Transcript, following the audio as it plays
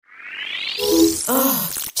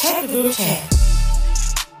Check the group chat.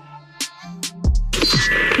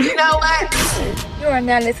 You know what? You are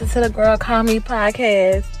now listening to the Girl Call Me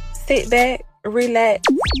podcast. Sit back, relax,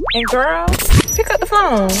 and girl, pick up the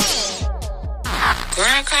phone.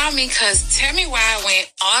 Girl, call me, because tell me why I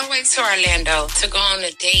went all the way to Orlando to go on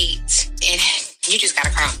a date, and you just gotta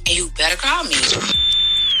call me, and you better call me.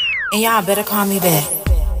 And y'all better call me back.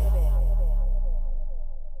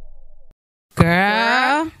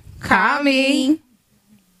 Girl, call me.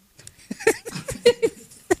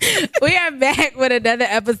 We are back with another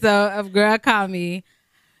episode of Girl Call Me.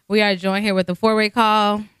 We are joined here with the four-way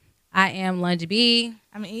call. I am Lungy B.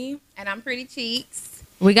 I'm Eve. And I'm Pretty Cheeks.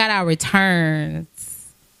 We got our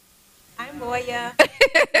returns. I'm Boya.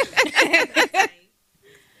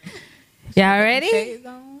 Y'all ready? Shades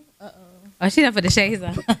on. Oh, she done put the shades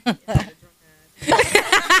on.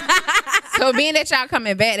 So being that y'all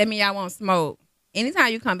coming back, that mean y'all won't smoke.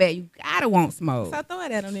 Anytime you come back, you gotta want smoke. So throw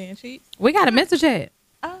it at them then, Cheeks. We got a mental chat.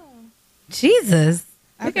 Oh. Jesus.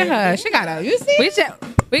 Look at her. She got a, you see?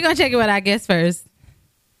 We gonna check it with our guests first.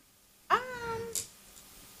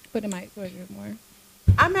 Put the mic towards you more.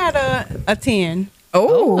 I'm at a 10.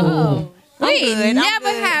 Oh. We I'm ain't good. I'm never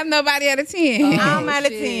good. have nobody at a 10. I'm at a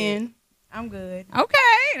 10. I'm good.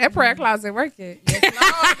 Okay. That prayer closet working. Yes,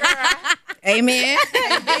 Lord, girl. Amen.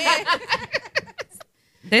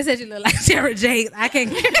 They said you look like Sarah Jakes. I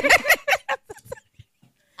can't.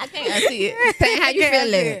 I can't see it. Say how you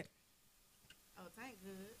feeling. Oh, thank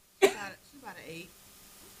good. She about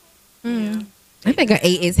an 8. I think an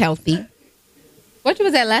 8 is healthy. What you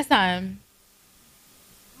was at last time?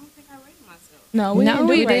 I don't think I rated myself. No, We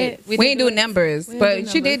didn't do it. numbers, We didn't but do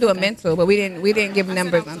she did numbers. do a mental, but we didn't give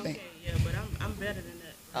numbers. I think. Yeah, but I'm better than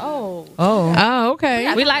that. Oh. Oh,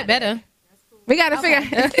 okay. We like better. We gotta figure.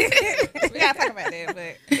 We gotta talk about that,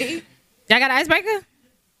 but Y'all got an icebreaker?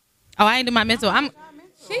 Oh, I ain't do my mental.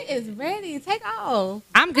 She is ready. Take off.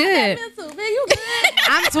 I'm good. Mental, man, you good?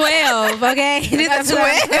 I'm 12, okay? This is 12.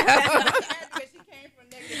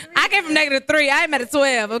 I came from -3. I ain't at a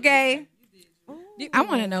 12, okay? I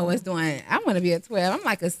want to know what's doing. I want to be a 12. I'm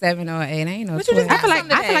like a 7 or 8. I ain't no But you 12. just I feel like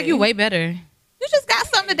today. you way better. You just got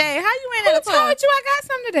something today. How you ain't Who at a 12? told you I got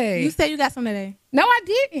some today? You said you got something today. No, I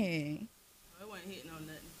didn't. I wasn't hitting on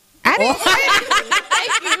nothing. I didn't say it.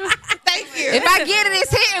 Thank you. If I get it,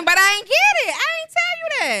 it's hitting, but I ain't get it. I ain't tell you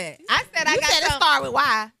that. I said I you got said it something. start with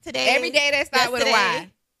Y today. Every day that start with a Y. Yesterday.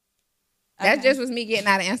 That Okay. just was me getting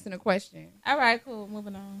out of answering the question. All right, cool.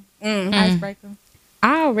 Moving on. Mm. Icebreaker.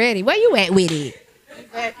 Already. Where you at with it?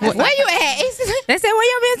 Where you at? They said, where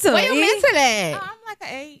your mental? Where you mental Oh, at? I'm like an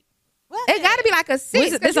 8. What? It got to be like a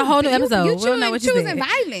 6. This is a whole new episode. We don't know what you choosing said.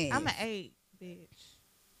 violence. I'm an 8,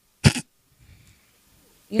 bitch.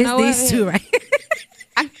 You know It's these two, right?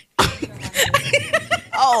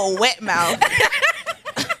 Oh, wet mouth.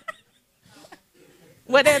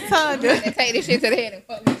 What that tongue do? And take this shit to the head and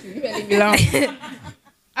fuck with you. You better leave me alone.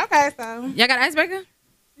 Okay, so. Y'all got an icebreaker?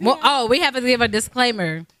 Well, oh, we have to give a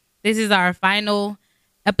disclaimer. This is our final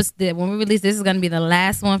episode. When we release this, is going to be the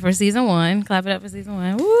last one for season 1. Clap it up for season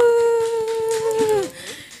 1. Woo!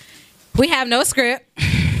 We have no script,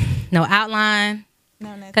 no outline.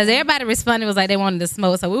 No, Because everybody responded was like they wanted to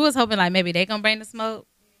smoke. So we was hoping like maybe they going to bring the smoke.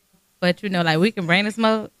 But, you know, like we can bring the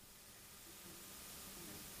smoke.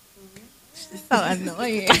 so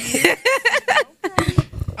annoying.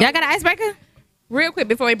 Y'all got an icebreaker? Real quick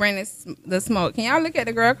before we bring the smoke, can y'all look at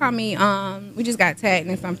the girl call me? We just got tagged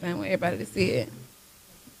in something with everybody to see it.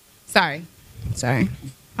 Sorry.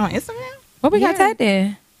 On Instagram? What we got Yeah. tagged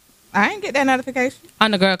there? I didn't get that notification.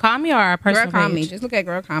 On the Girl Call Me or our personal Girl call page? me. Just look at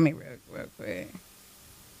girl call me real quick.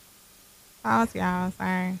 Pause, y'all.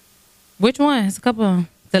 Sorry. Which one? It's a couple of them.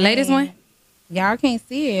 The latest one? Y'all can't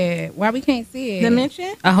see it. Why we can't see it?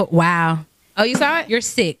 Dimension? Oh, wow. Oh, you saw it? You're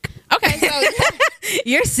sick. Okay, so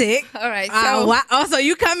You're sick. all right. So Oh, wow. Oh, so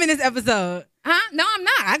you come in this episode. huh? No, I'm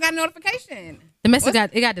not. I got a notification. The message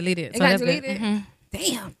got deleted. It got that's good. deleted? Mhm.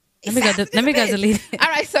 Damn. Let me go delete it. All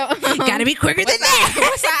right, so Gotta be quicker than that.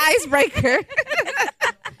 What's our icebreaker?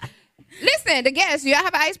 Listen, the guests, y'all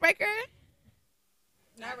have an icebreaker?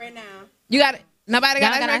 Not right now. You got it? Nobody Y'all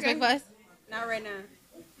got got an an icebreaker icebreaker for us? Not right now.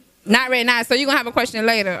 Not right now. So you're gonna have a question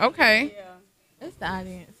later. Okay. Yeah. It's the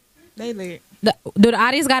audience. They lit. Do the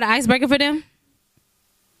audience got an icebreaker for them?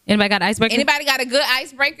 Anybody got an icebreaker? Anybody got a good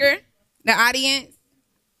icebreaker? The audience?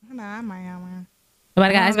 No, I might have one.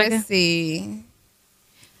 Nobody got an icebreaker? Let's see.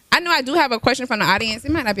 I know I do have a question from the audience.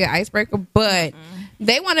 It might not be an icebreaker, but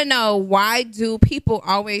they want to know, why do people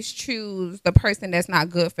always choose the person that's not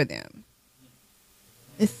good for them?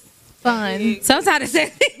 It's fun. Sometimes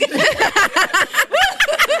it's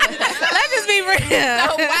Let's just be real.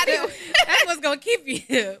 So why do That's what's gonna keep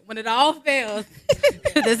you when it all fails.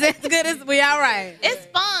 This as good as we all right. It's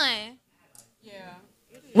fun.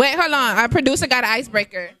 Wait, hold on. Our producer got an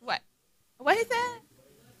icebreaker. What? What he said?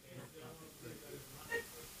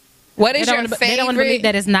 What is your They don't want to believe favorite?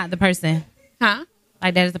 that it's not the person. Huh?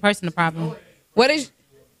 Like that is the person the problem. What is?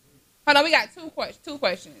 Hold on, we got two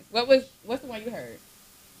questions. What's the one you heard?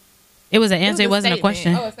 It was an answer. It was a wasn't a statement.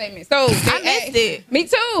 question. Oh, a statement. So I they missed asked- it. Me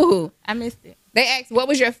too. I missed it. They asked,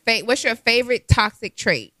 "What's your favorite toxic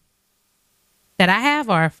trait?" That I have,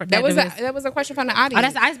 or for, That was a question from the audience. Oh,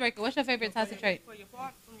 that's the icebreaker. What's your favorite toxic trait?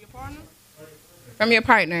 From your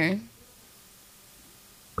partner.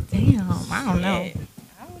 Damn, I don't know.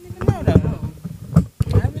 I don't even know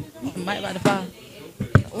though. I really don't. Might about to fall.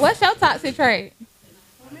 What's your toxic trait?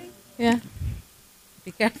 Yeah.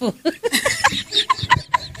 Be careful.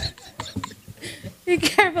 Be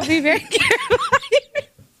careful. Be very careful.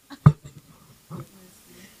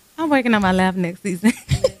 I'm working on my laugh next season.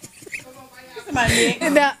 Somebody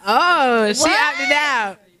next. Oh, she What? opted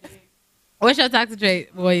out. What's your toxic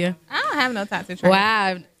trait, Boya? I don't have no toxic trait.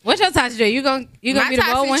 Wow. What's your toxic trait? You gonna be the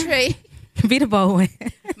bold one? trait. Be the bold one.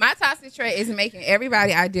 My toxic trait is making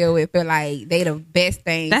everybody I deal with feel like they the best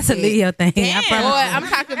thing. That's a Leo thing. I Boy, promise. I'm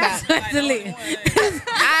talking about. That's a Leo.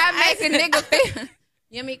 I make a nigga feel.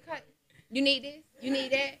 You mean cut? You need this? You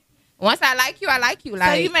need that? Once I like you, I like you. So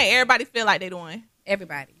Like you make everybody feel like they the one.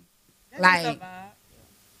 everybody. That's Like just a vibe.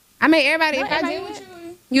 I make everybody. No, If I everybody deal with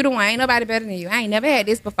you, you the one. Ain't nobody better than you. I ain't never had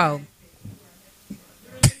this before.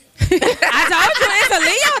 I told you it's a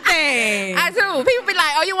Leo thing. I do. People be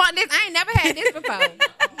like, "Oh, you want this?" I ain't never had this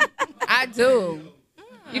before. I do.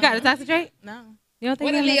 You got a toxic trait? No. You don't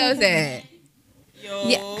think What the you have a Leos toxic at? Yo.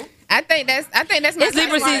 Yeah. I think that's my It's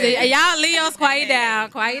Libra toxic season. trait. Y'all Leos, quiet down.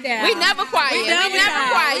 Quiet down. We never quiet. We done with never y'all.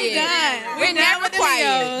 quiet. We done. We never with the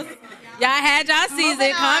quiet. Leos. Y'all had y'all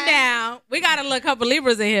season. Calm down. We got a little couple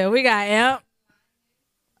Libras in here. We got Imp,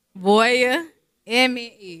 Boya,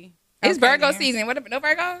 M-E. It's Virgo season. What? No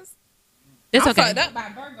Virgos? It's I'm okay. fucked up by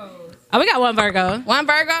Virgos. Oh, we got one Virgo. One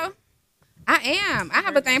Virgo? I am. I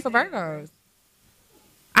have a thing for Virgos.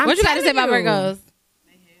 I'm What you got to say about telling you. Virgos?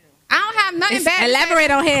 I don't have nothing bad. to say.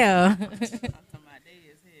 Elaborate on hell. I'm talking about they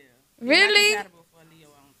as hell. Really? Not compatible for Leo,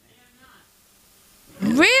 I don't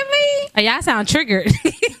think. Really? Oh, y'all sound triggered.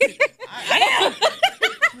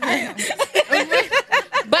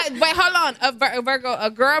 But wait, hold on. A Virgo, a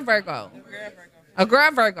girl Virgo, a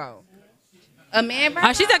girl Virgo, a man Virgo.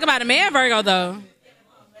 Oh, she talking about a man Virgo though.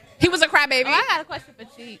 He was a crybaby. Oh, I got a question for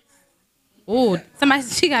Cheeks. Ooh,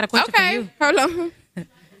 she got a question for Okay, you. hold on.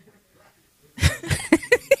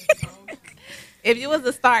 If you was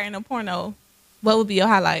a star in a porno, what would be your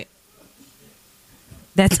highlight?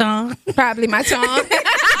 That tongue. Probably my tongue.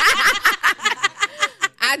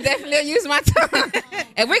 I definitely use my tongue.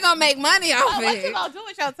 If we're gonna make money off What you it, gonna do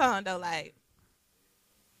with your tongue though? Like,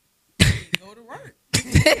 Go to work.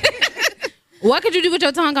 What could you do with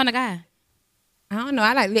your tongue on a guy? I don't know.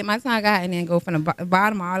 I like lick my tongue out and then go from the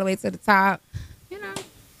bottom all the way to the top. You know,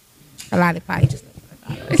 a lollipop. Just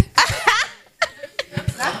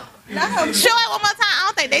show it one more time. I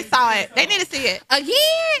don't think they saw it. They need to see it. again.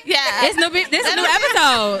 Yeah. This is a new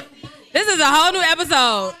episode. This is a whole new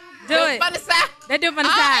episode. Do it. From the side. They do it from the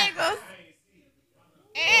All side. angles.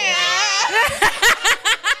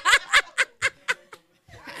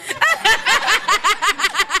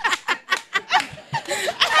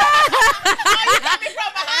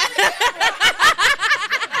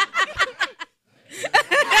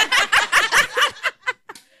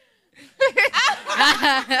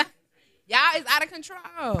 Y'all is out of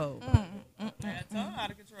control. That's all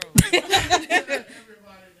out of control.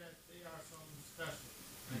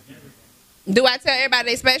 Do I tell everybody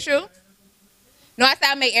they special? No, I said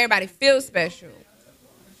I make everybody feel special.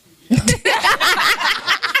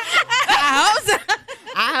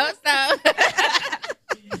 I hope so.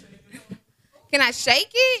 Can I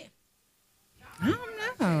shake it? I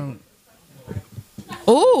don't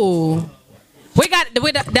know. Ooh. We got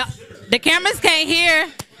the cameras can't hear.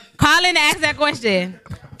 Call in to ask that question.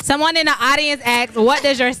 Someone in the audience asked, what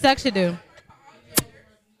does your suction do?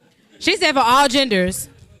 She said for all genders.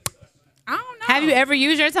 I don't know. Have you ever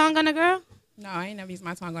used your tongue on a girl? No, I ain't never used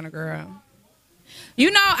my tongue on a girl.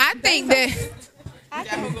 You know, I think that Y'all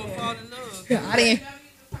who gonna fall in love. I didn't.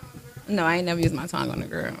 No, I ain't never used my tongue on a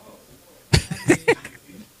girl.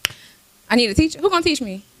 I need a teacher. Who gonna teach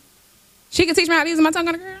me? She can teach me how to use my tongue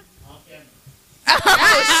on a girl.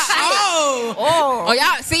 Oh,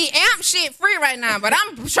 y'all see, amp shit free right now, but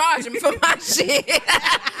I'm charging for my shit.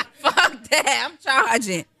 Fuck that, I'm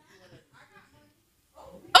charging.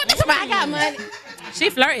 Oh, that's why I got money. She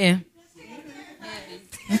flirting.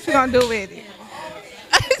 What you gonna do with it?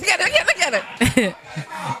 at her.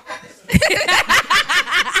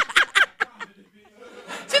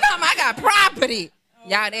 She told me I got property.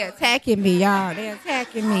 Y'all, they're attacking me. Y'all, they're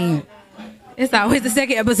attacking me. It's always the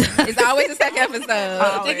second episode. It's always the second episode.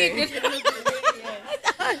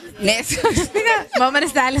 Next. Moment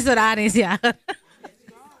of silence for the audience, y'all.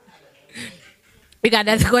 You got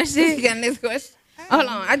another question? You got next question? Hold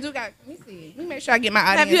on. I do got. Let me see. Let me make sure I get my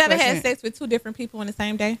audience. Have you ever question. had sex with two different people in the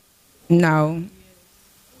same day? No.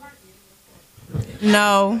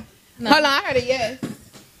 No. Hold on. I heard a yes.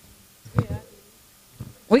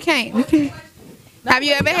 We can't. Have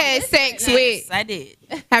you ever had sex with? I did.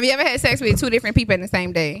 Have you ever had sex with two different people in the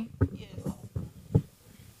same day?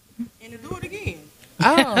 And to do it again.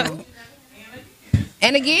 Oh.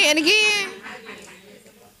 And again.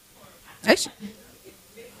 That's-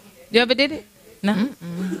 You ever did it? No.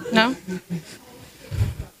 No.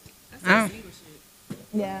 Oh.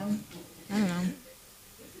 Yeah. I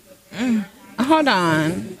don't know. Hold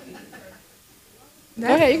on. Go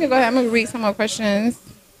ahead. You can go ahead. I'm gonna read some more questions.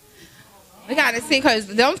 We gotta see because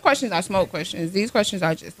those questions are smoke questions. These questions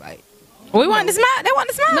are just like We want to smoke. They want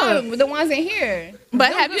to smoke. no, the ones in here. But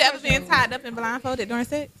Those have you good ever been questions. tied up and blindfolded during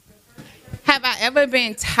sex? Have I ever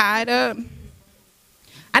been tied up?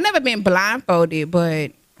 I never been blindfolded,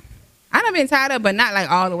 but I done been tied up, but not like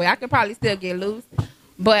all the way. I could probably still get loose,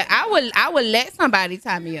 but I would let somebody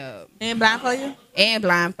tie me up And blindfold you? and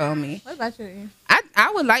blindfold me. What about you?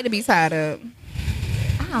 I would like to be tied up.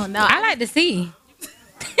 I don't know. I like to see.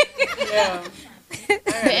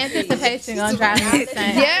 the anticipation gonna drive me insane.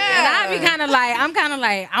 And Yeah, I be kind of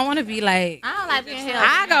like, I want to be like, I don't like being held.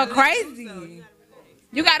 I go crazy.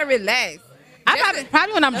 you gotta relax. I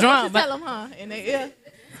probably when I'm drunk, Tell but them, huh? In their ear.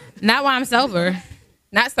 not while I'm sober.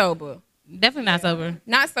 Not sober. Definitely not sober.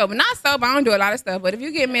 Not sober. Not sober. I don't do a lot of stuff, but if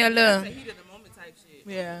you give me a little, Heat of the moment type shit.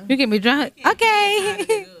 Yeah. You get me drunk,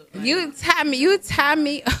 okay? you tie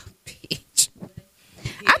me up, bitch.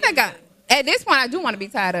 I think at this point I do want to be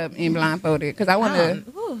tied up and blindfolded because I want to.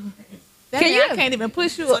 Can Can you- I can't even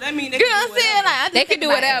push you. So that means they You know can what I'm saying? Like, I just They can think do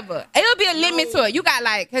about it. whatever. It'll be a limit to it. You got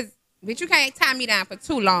but you can't tie me down for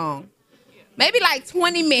too long. Maybe like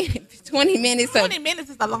 20 minutes. 20 minutes. 20 minutes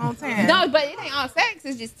is a long time. No, but it ain't all sex.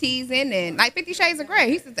 It's just teasing and like 50 Shades of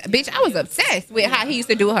Grey. Bitch, I was obsessed with how he used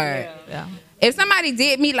to do her. Yeah. If somebody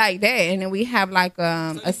did me like that and then we have like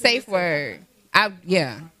a safe word,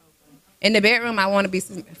 in the bedroom, I want to be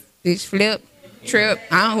bitch flip, trip,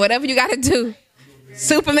 whatever you got to do.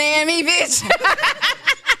 Superman me, bitch.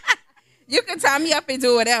 You can tie me up and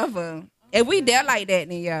do whatever. If we there like that,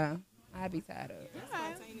 then yeah, I'll be tied up.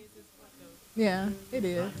 Yeah, it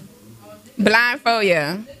is. Blindfold,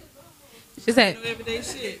 yeah. She said, everyday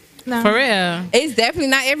shit. No. for real. It's definitely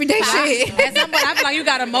not everyday shit. At some point, I feel like you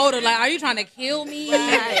got a motive. Like, are you trying to kill me?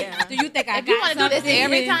 Do you think I If you got want to do this something?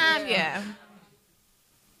 every time, yeah.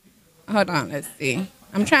 Hold on, let's see.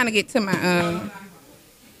 I'm trying to get to my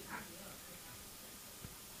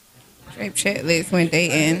drape checklist when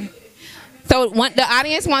dating. So the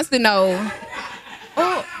audience wants to know.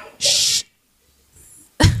 Oh, shh.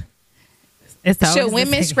 Should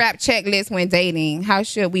women scrap checklists when dating? How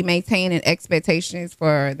should we maintain an expectations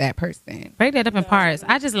for that person? Break that up in parts.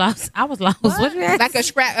 I was lost. What you ask? Like a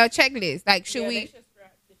checklist. Like should we?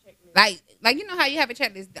 Like you know how you have a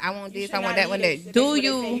checklist. I want this. I want that one. That. Do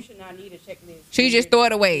you? should not need a checklist. Should you just throw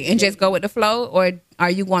it away and just go with the flow, or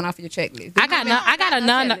are you going off your checklist?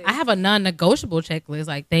 I have a non-negotiable checklist,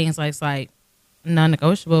 like things like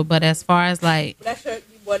non-negotiable. But as far as like That's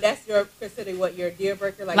your consider what your deal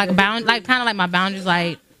breaker like kind of like my boundaries,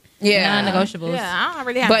 like Yeah, non-negotiables. Yeah, I don't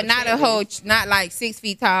really have but no not a checklist. whole, not like 6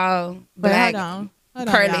 feet tall, But black, hold on,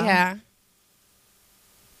 curly y'all. hair.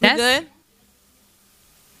 We That's good?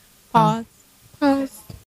 Pause. We you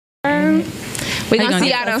gonna gonna see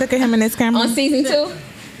get- y'all Look at him in this camera. on season 2.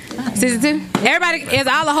 Season 2. Everybody, is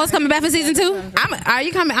all the hosts coming back for season 2? Are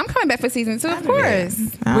you coming? I'm coming back for season 2, of course.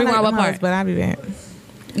 I don't We like want what them part? hoes, but I'll be back.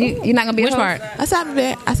 You're not gonna be Which a host? part? I said I'll be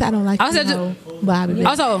back. I said I don't like I said them hoes, but I'll be back.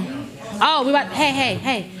 Also, we about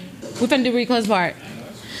hey. We finna do reclose part.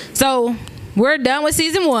 So we're done with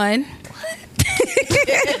season 1.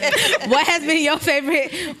 What has been your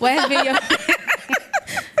favorite? What has been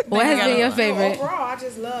your favorite? Overall, I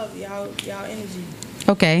just love y'all energy.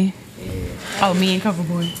 Okay. Oh, me and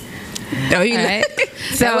Coverboy. No, you All right.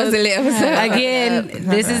 That was the lit episode. Again,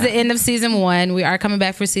 this is the end of season 1. We are coming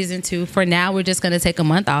back for season 2. For now, we're just going to take a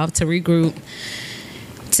month off to regroup,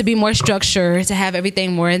 to be more structured, to have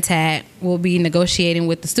everything more intact. We'll be negotiating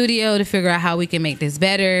with the studio to figure out how we can make this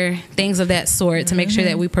better, things of that sort, to make sure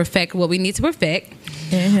that we perfect what we need to perfect.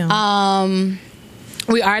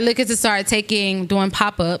 We are looking to start doing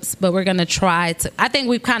pop-ups, but we're gonna try to. I think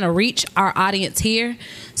we've kind of reached our audience here,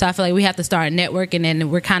 so I feel like we have to start networking,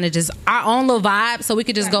 and we're kind of just our own little vibe, so we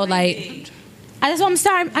could just go like. That's what I'm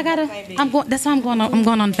starting. I'm going. That's why I'm going on. I'm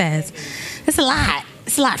going on fast. It's a lot.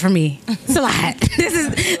 It's a lot for me. It's a lot.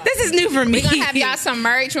 This is new for me. We're gonna have y'all some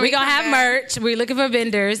merch. We're gonna have merch. We're looking for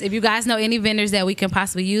vendors. If you guys know any vendors that we can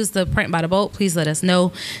possibly use to print by the boat, please let us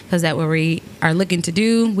know, because that's what we are looking to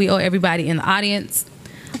do. We owe everybody in the audience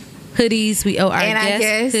hoodies. We owe our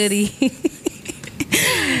guest hoodie.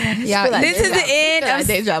 Y'all, This is the end of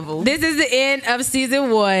deja vu. This is the end of season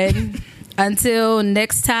 1. Until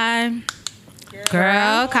next time,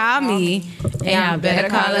 girl, call me, and y'all better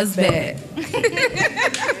call us back. We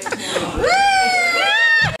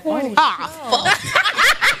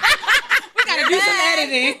gotta do some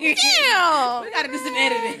editing. Damn. We gotta do some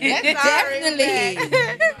editing. Definitely.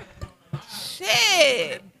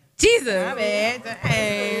 Shit. Jesus. My bad.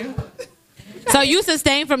 Damn. So you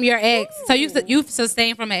sustain from your ex. So you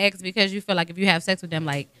sustain from an ex because you feel like if you have sex with them,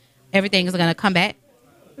 like everything is gonna come back.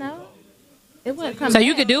 No. It wouldn't come So back.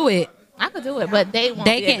 you could do it. I could do it, but they won't.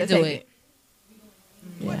 They be able can't to do take it.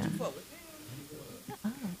 Yeah.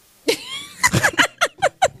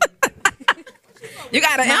 You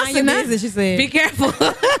gotta answer your business, she said. Be careful.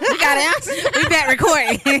 You gotta answer. We back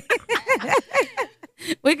recording.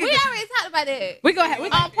 we could. We already talked about that. We go ahead.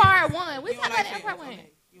 On part 1. We talked about that on part 1.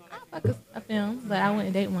 I fuck a film, but I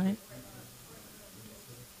wouldn't date one.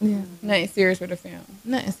 Yeah. Nothing serious with the film.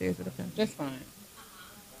 Nothing serious with a film. Just fine.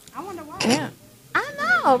 I wonder why. Yeah. I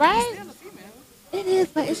know, right? Still a female. It is,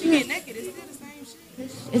 but it's You get just, naked, it's still the same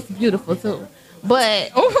shit. it's beautiful too.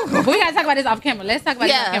 But We gotta talk about this off camera. Let's talk about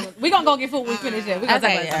this Yeah. off camera. We gonna go get food when we finish it. We gonna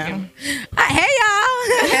Okay, talk about yeah. this off camera. Hey y'all.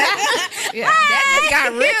 Yeah, that just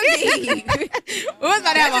got real deep. We was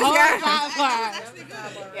about to have a whole vibe.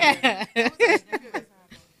 Yeah.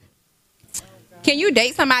 Can you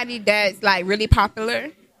date somebody that's like really popular?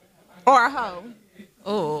 or a hoe.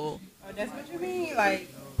 Oh. Oh, that's what you mean? Like,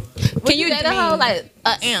 Can you date a hoe like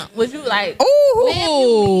a amp? Would you like?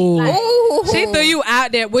 Ooh. Like, She threw you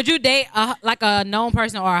out there. Would you date like a known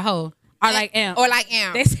person or a hoe? Or like Amp? Or like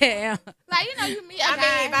Amp. They said Amp. like you know, you meet a I guy.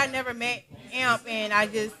 mean, if I never met Amp and I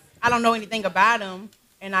don't know anything about him,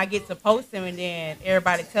 and I get to post him, and then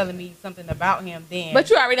everybody telling me something about him, then. But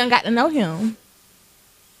you already done got to know him.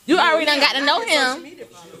 You already done got to know him.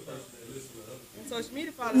 Social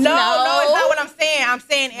media followers. No, it's not what I'm saying. I'm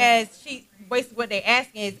saying as she basically what they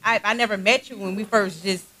asking is I never met you when we first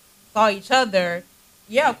just saw each other.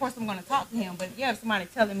 Yeah, of course I'm gonna talk to him, but yeah, if somebody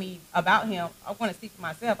telling me about him, I want to see for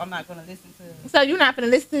myself. I'm not gonna listen to. So you're not gonna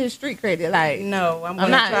listen to his street credit, like. No, I'm gonna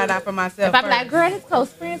not- try it out for myself. If I'm like, first. girl, his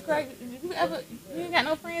close friends, girl, you ain't got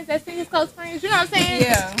no friends that see his close friends. You know what I'm saying?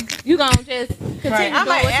 Yeah. You gonna just continue Right. I doing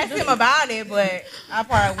might what ask you do. him about it, but I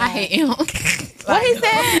probably won't. I hate Amp. What he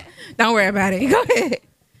said? Don't worry about it. Go ahead.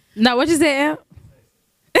 No, what you said, Amp?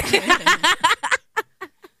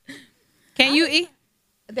 Can you eat?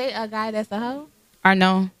 Date a guy that's a hoe? Or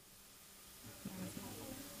no?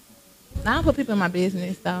 I don't put people in my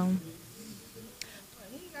business, so.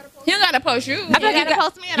 He don't gotta post you. I feel like gotta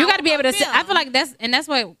post me and you I got to be won't able to. post him. I feel like that's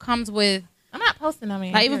what comes with. I'm not posting on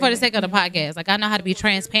me. Like even for the sake of the podcast, like I know how to be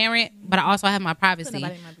transparent, but I also have my privacy.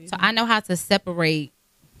 nobody in my business. So I know how to separate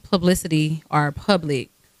publicity or public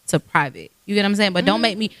to private. You get what I'm saying? But don't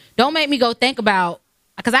make me go think about,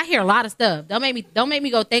 because I hear a lot of stuff. Don't make me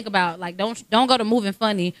go think about, like don't go to moving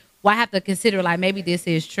funny. Well, I have to consider like maybe this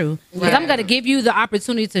is true, because I'm gonna give you the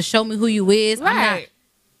opportunity to show me who you is. I'm not, Right.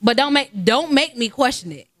 but don't make me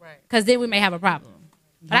question it, Right. because then we may have a problem.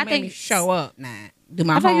 But I think show up now. Do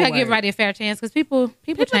my I think you homework. gotta give everybody a fair chance, because people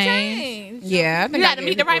change. Yeah, I think You I got to give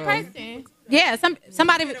meet the right people- person. Yeah,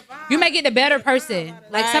 somebody you may get the better person.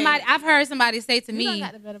 Like Right. somebody, I've heard somebody say to You done me,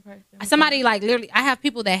 got the better person. somebody like literally, I have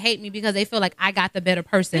people that hate me because they feel like I got the better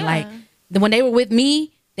person. Yeah. Like when they were with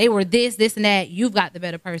me, they were this, and that. You've got the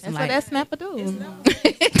better person. That's what Like that snapper do.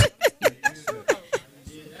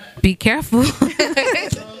 be careful.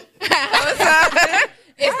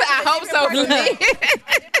 I hope so for me.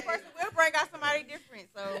 Different person will bring out somebody different,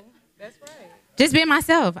 so that's right. Just being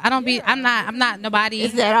myself. I don't be. I'm not nobody.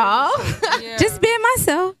 Is that all? Yeah, Just being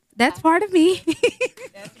myself. That's part of me.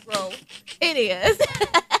 that's growth. It is.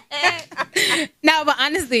 No, but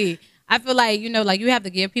honestly, I feel like, like you have to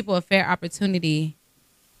give people a fair opportunity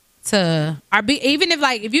to, or be, even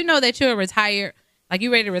if you know that you're retired, like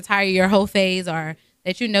you ready to retire your whole phase, or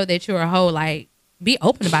that you know that you're a whole, like be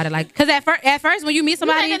open about it. Like, because at first when you meet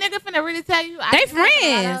somebody, You think a nigga finna really tell you? they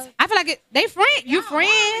friends. I feel like they friend. You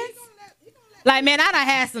friends. Like, man, I done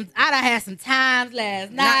had some times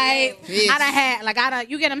last night. You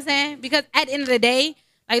get what I'm saying? Because at the end of the day,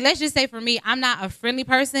 like, let's just say for me, I'm not a friendly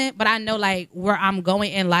person, but I know, like, where I'm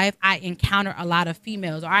going in life, I encounter a lot of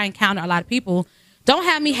females or I encounter a lot of people. Don't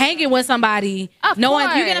have me hanging with somebody. You get what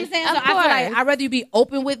I'm saying? So I feel like I'd rather you be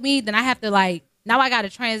open with me than I have to, like, now I got to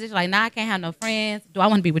transition. Like, now I can't have no friends. Do I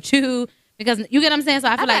want to be with you? Because you get what I'm saying? So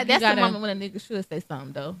I feel like that's you gotta, the moment when a nigga should say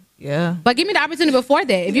something, though. Yeah. But give me the opportunity before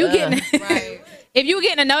that. If you if you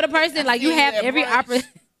getting to know the person, like, you have every opportunity.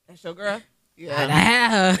 That's your girl? Yeah. I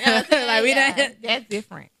have her. Like, we done. That's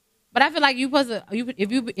different. But I feel like you supposed to,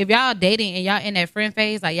 if y'all dating and y'all in that friend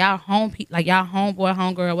phase, like y'all homeboy,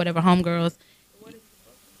 homegirl, whatever, homegirls.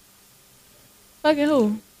 Fucking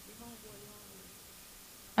who?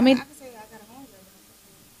 I mean,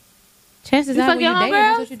 chances are when you dating,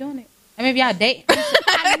 that's what you're doing it. I mean, if y'all date.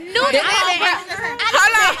 I knew that.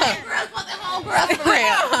 Hold on. Homegirls for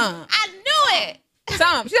real. I knew it.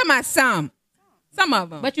 Some. She's talking about some. Some of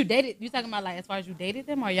them. But you dated, you talking about like as far as you dated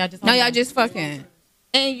them or y'all just. No, y'all just fucking.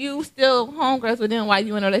 And you still homegirls with them while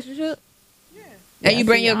you in a relationship? Yeah. And you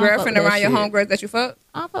bring your girlfriend around your homegirls that you fuck?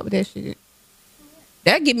 I don't fuck with that shit.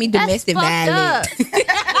 That give me domestic violence.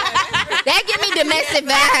 That give me domestic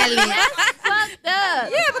violence. That's fucked up.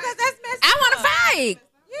 Yeah, because that's messed up. I want to fight.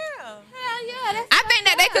 Yeah. Hell yeah. That's I think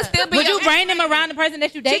that they could still be. Would you bring them around the person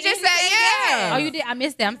that you dated? She just said yeah. Oh, you did? I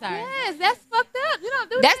missed that. I'm sorry. Yes, that's fucked up. You don't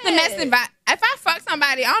do That's that. domestic violence. If I fuck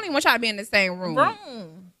somebody, I don't even want y'all to be in the same room. And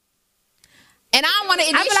I don't want to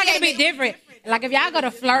initiate. I feel like it'd be different. Like if y'all go to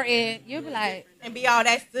flirting, you'll be like, And be all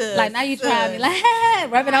that stuff. like now you try me, like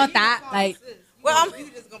rub it on top, like. Well, you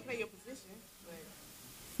just gonna play your position.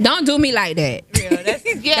 Don't do me like that.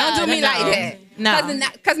 Yeah, Don't do me like that. No.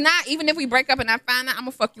 Because not even if we break up and I find out, I'm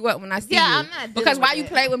gonna fuck you up when I see you. I'm not doing Because why that. you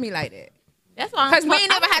play with me like that? That's why. 'Cause we ain't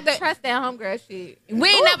never had to trust that homegirl shit. We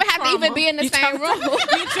ain't never had to even be in the same room.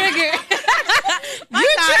 You triggered.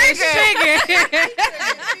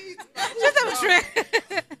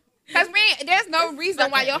 Because there's no reason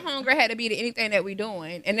why your hunger had to be to anything that we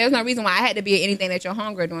doing, and there's no reason why I had to be at anything that your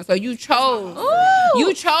hunger doing. So you chose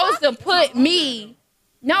to put me.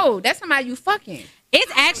 No, that's somebody you fucking.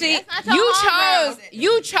 It's actually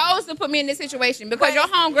You chose to put me in this situation because your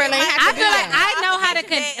homegirl ain't have to I be feel like there. I know how to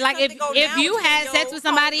like if you had sex with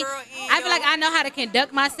somebody, I feel like I know how to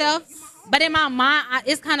conduct myself. But in my mind,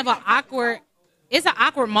 it's kind of an awkward. It's an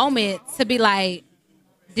awkward moment to be like,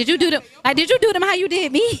 did you do them? Like, did you do them how you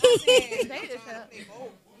did me?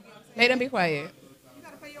 Let them be quiet.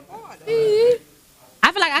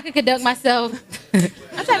 I feel like I could conduct myself.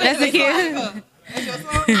 That's the kid.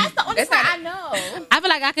 That's the only part I know. I feel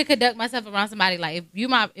like I could conduct myself around somebody. Like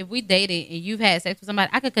if we dated and you've had sex with somebody,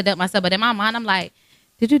 I could conduct myself. But in my mind, I'm like,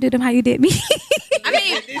 did you do them how you did me? I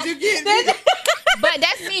mean, did you get? But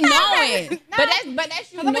that's me knowing. But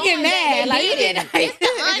that's you knowing. I'm get mad. Like you did. It's the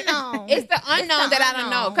unknown. It's the unknown that I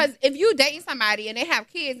don't know. Because if you dating somebody and they have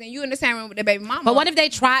kids and you in the same room with their baby mama. But what if they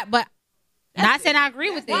try? But not saying I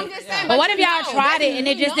agree with it. I'm just saying, but what if you y'all know, tried that's it and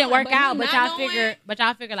it you just didn't knowing, work but out? you But not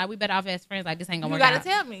y'all figure like we better off as friends. Like this ain't gonna You work gotta out.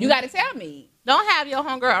 tell me. You gotta tell me. Don't have your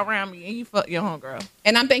homegirl around me and you fuck your homegirl.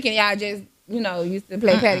 And I'm thinking y'all just, used to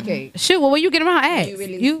play patty cake. Shoot, well, when you get around, ask.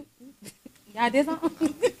 You Y'all did something?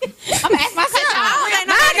 I'm asking myself.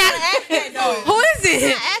 Who is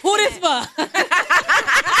it? Who this for? I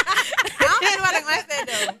don't think nobody gonna ask that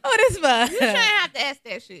though. Who this for? You shouldn't have to ask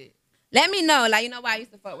that shit. let me know. Like, you know why I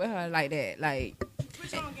used to fuck with her like that? Like,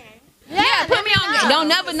 Put you on game. yeah, put me on game. Don't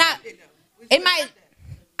never not. It might.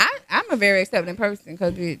 I'm a very accepting person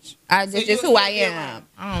because, bitch, that's just who I am.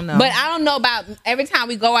 I don't know. But I don't know about every time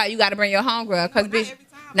we go out, you got to bring your homegirl because, bitch,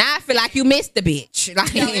 now I feel like you missed the bitch. Like,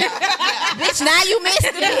 bitch, now you missed the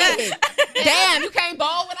bitch. Damn, you can't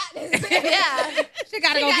bowl without this bitch. Yeah. She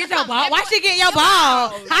gotta go get your ball. Why she get your ball?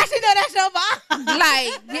 How she know that's your ball?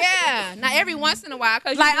 Like, yeah. Now, every once in a while.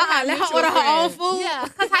 Cause Like, let her order her own food. yeah,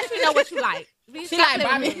 because how she know what you like? She like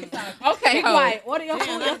barbecue sauce. Okay, ho. Like, order your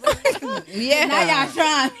food. Yeah. Now y'all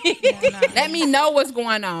trying me. Let me know what's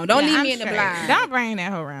going on. Don't leave me in the blind. Don't bring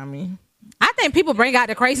that hoe around me. I think people bring out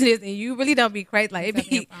the craziness and you really don't be crazy. Like, it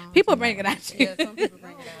be, people bring it out you. Some people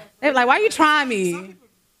bring it out. They're like, why you trying me?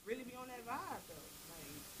 Really be on that vibe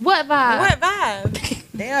though. What vibe? What vibe?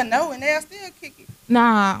 They'll know and they'll still kick it.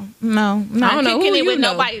 Nah, no. I don't know kicking who it you with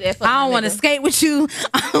know. nobody that I don't want to skate with you.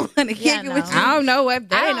 I don't want to kick it with you. I don't know what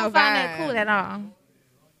that I ain't don't no find vibe. that cool at all.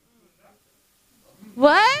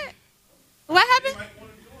 What? What happened?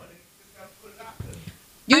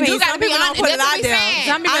 You I mean, do gotta some be people don't honest. put it That's what out we there. saying.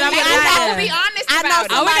 Some people don't You put it out gotta there. be honest I know about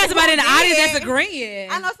it. Oh, we got somebody in the Somebody audience who that's did. agreeing.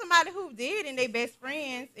 I know somebody who did and they best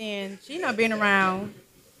friends and she not been around.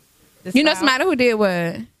 the You know South. somebody who did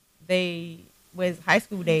what? They was high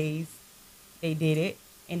school days. They did it,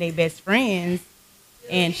 and they best friends,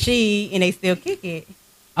 and they still kick it.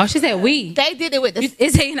 Oh, she said we. They did it with the.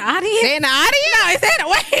 Is it in the audience? They in the audience? No, it said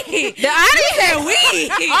we. The audience said we.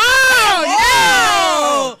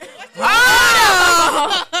 Oh, no. Oh.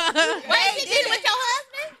 Wait, you did it with your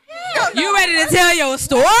husband? You ready to tell your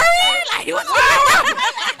story? Like, what's going on?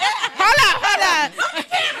 Hold on.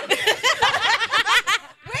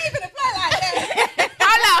 We ain't gonna play like that.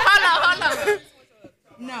 Hold on.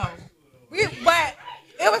 No, but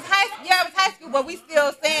it was high school, but we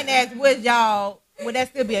still saying that would that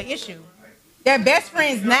still be an issue? They're best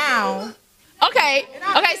friends now. Okay,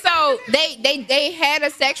 so they had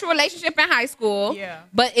a sexual relationship in high school, Yeah.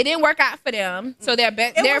 but it didn't work out for them, so they're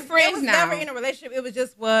friends It was now. never in a relationship. It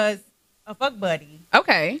was a fuck buddy.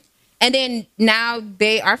 Okay, and then now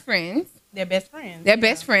they are friends. They're best friends. They're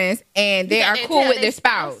best friends, and they are they cool tell with their their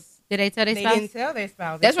spouse. Did they tell their They spouse? didn't tell their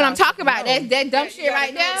spouse. That's what I'm talking about. No. That dumb shit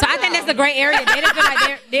right there. So I think that's a gray area. They don't feel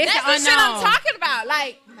like they're That's the the shit I'm unknown. talking about.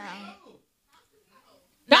 Like,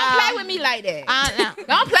 don't play with me like that. No.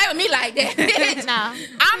 Don't play with me like that. No.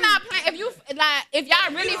 I'm not playing. If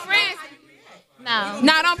y'all really friends, No.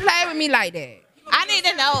 no, don't play with me like that. I need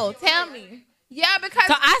to know. Tell me. Yeah, because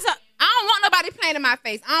So I don't want nobody playing in my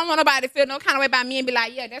face. I don't want nobody to feel no kind of way about me and be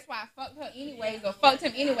like, yeah, that's why I fucked her anyways or fucked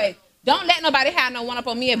him anyways. Don't let nobody have no one up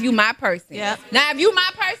on me if you my person. Yep. Now, if you my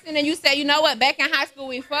person and you say, you know what, back in high school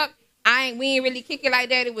we fucked, we ain't really kick it like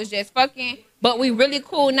that. It was just fucking, but we really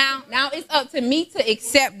cool now. Now it's up to me to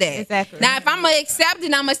accept that. Exactly. Now, if I'm gonna accept it,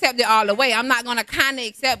 I'm gonna accept it all the way. I'm not gonna kind of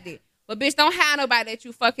accept it. But bitch, don't have nobody that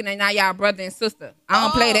you fucking and now y'all brother and sister. I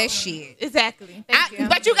don't play that shit. Exactly.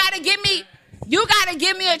 But you gotta give me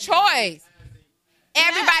a choice.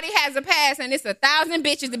 Everybody has a past, and it's 1,000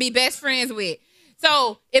 bitches to be best friends with.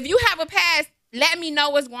 So if you have a past, let me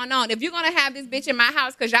know what's going on. If you're gonna have this bitch in my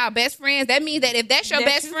house because y'all best friends, that means that if that's your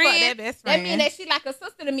best you fuck friend, that best that means friend. that she like a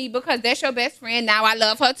sister to me because that's your best friend. Now I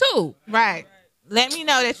love her too. Right. Let me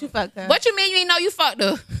know that you fucked her. What you mean you ain't know you fucked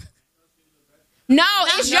her? No,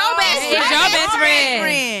 it's your best friend. It's your best friend.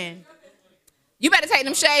 Friend. You better take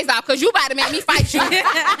them shades off because you about to make me fight you.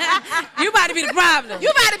 You about to be the problem. You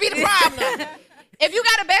about to be the problem. If you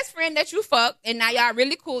got a best friend that you fuck and now y'all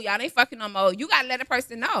really cool, y'all ain't fucking no more, you gotta let a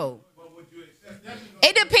person know.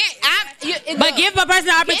 It depends. But give a person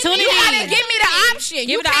an opportunity. You gotta give me the option. Give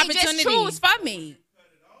You it the can't opportunity. just choose for me.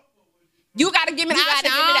 You gotta give me the You gotta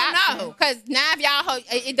option. give me the I don't option. know, cause now if y'all,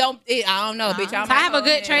 I don't know, bitch. So I have a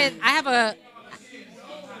good trend. I have a.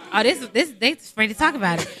 Oh, this they afraid to talk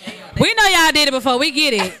about it. We know y'all did it before. We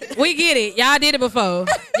get it. We get it. Y'all did it before.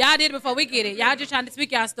 Y'all did it before. We get it. Y'all just trying to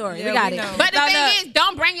speak y'all story. Yeah, we got we it. know. But the So, thing look, is,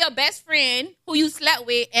 don't bring your best friend who you slept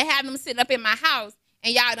with and have them sitting up in my house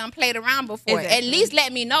and y'all done played around before. Exactly. At least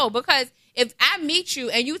let me know, because if I meet you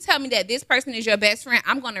and you tell me that this person is your best friend,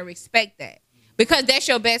 I'm gonna respect that because that's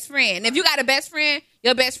your best friend. If you got a best friend,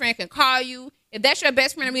 your best friend can call you. If that's your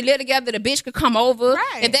best friend and we live together, the bitch could come over.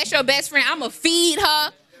 Right. If that's your best friend, I'ma feed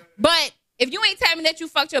her. But if you ain't tell me that you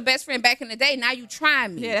fucked your best friend back in the day, now you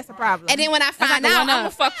trying me. Yeah, that's a problem. And then when I find like a out, I'm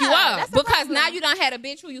one-up. gonna fuck you Yeah, up that's a because problem. now you done had a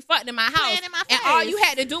bitch who you fucked in my house, Playing in my and all face. you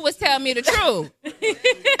had to do was tell me the truth.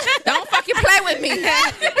 Don't fucking play with me.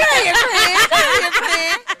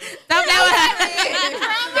 Stop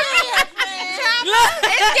that. Look,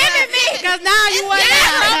 It's giving me. because now you want out.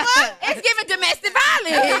 It's giving domestic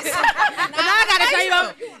violence. Now I gotta show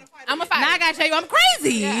you. I'm a fight. Now I gotta show you I'm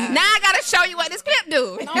crazy. Now I gotta show you what this clip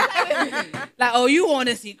do. Don't play with me. Like, oh, you want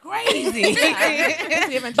to see crazy?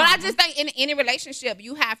 But I just think in any relationship,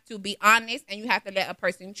 you have to be honest and you have to let a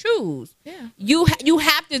person choose. Yeah. You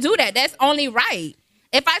have to do that. That's only right.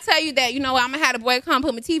 If I tell you that, you know, I'm gonna have a boy come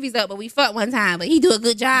put my TVs up, but we fucked one time, but he do a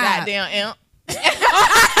good job. Goddamn imp.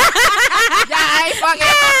 I ain't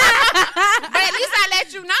fucking. But at least I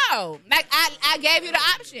let you know. Like I gave you the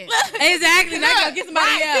option. Exactly. Now you gotta get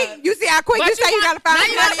somebody else. You see how quick But you say you gotta find now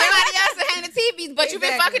you got somebody else? somebody else to hang the TVs, but you've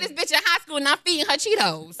been Exactly. fucking this bitch in high school and I'm feeding her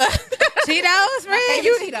Cheetos. Cheetos, right? And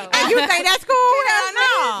Cheetos. And you think that's cool? Hell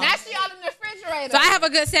no. Now she all in the refrigerator. So I have a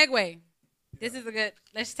good segue. This is a good.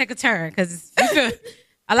 Let's take a turn because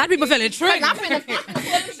a lot of people feeling triggered. I'm finna pull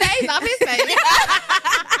them shades off his face.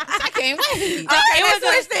 I can't wait.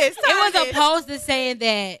 It was a post that's saying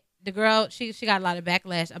that the girl she got a lot of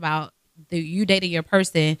backlash about you dating your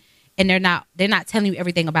person and they're not telling you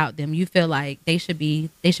everything about them. You feel like they should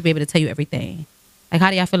be able to tell you everything. Like,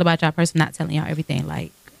 how do y'all feel about y'all person not telling y'all everything?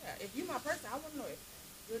 Like, If you my person, I want to know if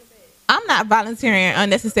good or bad. I'm not volunteering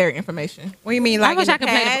unnecessary information. What do you mean, like I wish in I the could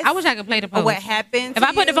play. past? I wish I could play the Or post. what happened? If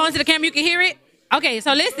I put the phone to the camera, you can hear it. Okay,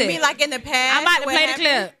 so listen. You mean like in the past? I'm about to what play the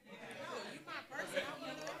happened? clip.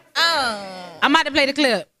 I'm about to play the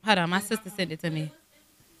clip. Hold on, my sister sent it to me.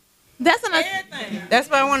 That's an That's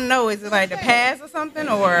what I want to know. Is it like the past or something,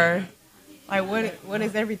 or like what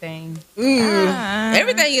is everything?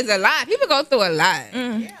 Everything is a lot. People go through a lot.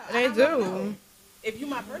 They do. If you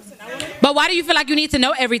my person, I want to. But why do you feel like you need to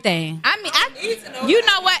know everything? I mean, you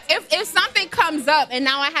know what? If something comes up and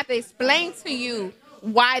now I have to explain to you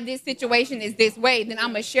why this situation is this way, then I'm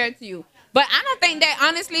gonna share it to you. But I don't think that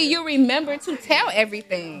honestly you remember to tell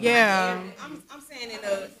everything. Yeah. I'm saying in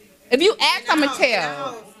a. If you ask, I'm gonna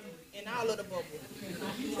tell. In our little bubble.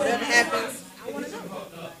 Whatever happens, I want to know.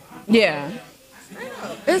 Yeah.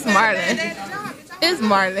 It's Marlon. It's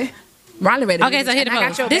Marlon. Marlon ready. Okay, so here the And I got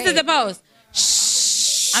post. your This is back. the post.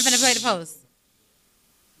 I'm finna play the post.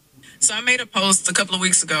 So I made a post a couple of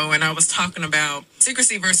weeks ago and I was talking about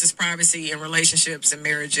secrecy versus privacy in relationships and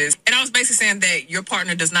marriages. And I was basically saying that your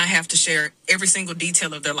partner does not have to share every single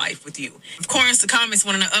detail of their life with you. Of course, the comments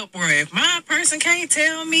went in an uproar. If my person can't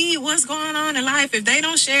tell me what's going on in life, if they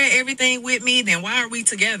don't share everything with me, then why are we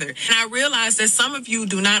together? And I realized that some of you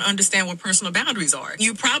do not understand what personal boundaries are.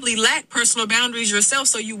 You probably lack personal boundaries yourself,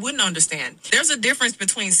 so you wouldn't understand. There's a difference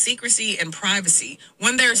between secrecy and privacy.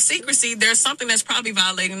 When there's secrecy, there's something that's probably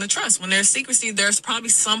violating the trust. When there's secrecy, there's probably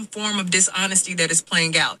some form of dishonesty that is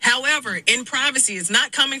playing out. However, in privacy, it's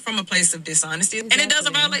not coming from a place of dishonesty, and it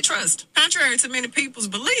doesn't violate trust. Contrary to many people's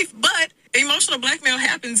belief, but emotional blackmail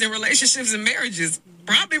happens in relationships and marriages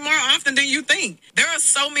probably more often than you think. There are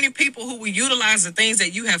so many people who will utilize the things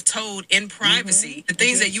that you have told in privacy, the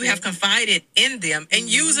things that you have confided in them, and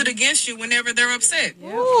use it against you whenever they're upset.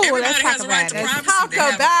 Everybody has a right to privacy. Talk They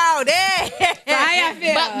have- about it. How y'all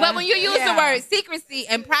feel? But when you use the word secrecy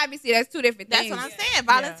and privacy, that's two different That's things. what I'm saying.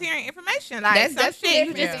 Volunteering information. Like That's- some that's shit,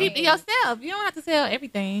 you different. just keep to yourself. You don't have to tell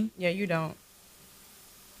everything. Yeah, you don't.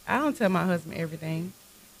 I don't tell my husband everything.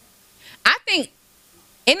 I think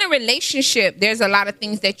in a relationship, there's a lot of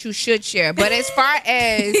things that you should share. But as far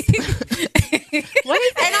as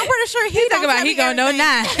And I'm pretty sure he talking about he gonna know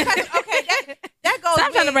now. Okay, that goes.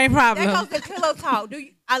 Stop trying to bring problems. That goes to pillow talk.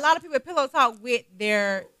 A lot of people pillow talk with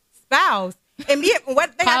their spouse, and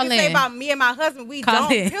what they have Call to say in. about me and my husband, we Call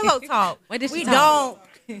don't in. pillow talk. What did she we talk?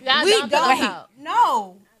 don't. Y'all We don't pillow don't. talk.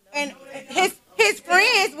 No. And his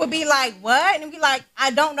friends would be like, "What?" And be like,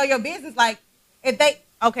 "I don't know your business." Like, if they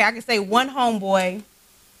I can say one homeboy.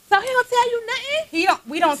 So he don't tell you nothing?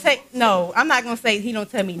 We don't take. No, I'm not gonna say he don't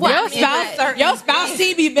tell me. Your nothing. spouse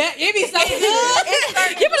see me back. It be so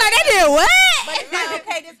good. You be like, they did what? But it's like,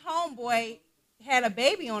 okay, this homeboy had a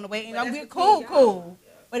baby on the way, and we're cool.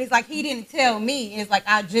 But it's like he didn't tell me, and it's like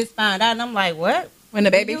I just found out, and I'm like, what? when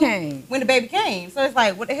the baby came. When the baby came, so it's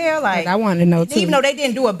like, what the hell? Like, I wanted to know too. even though they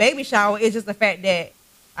didn't do a baby shower, it's just the fact that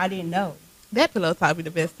I didn't know. That pillow talk be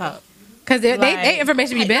the best talk. Because they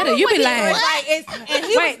information be better. You be So like, it's like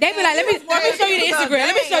wait, they be like, let me show you the Instagram.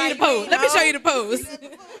 Let me show you the post. Let me show you the post.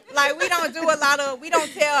 Like we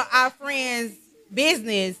don't tell our friends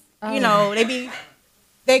business. You know, they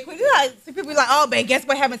people be like, oh, but guess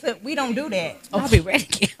what happened to? We don't do that. I'll be ready.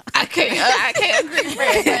 I can't agree,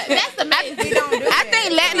 Fred. That's amazing. We don't do I that.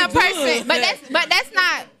 think letting a person, but that's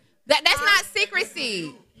not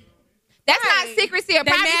secrecy. That's not secrecy or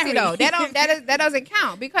They privacy married. though. That doesn't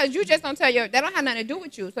count because you just don't tell that don't have nothing to do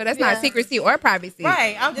with you. So that's not secrecy or privacy.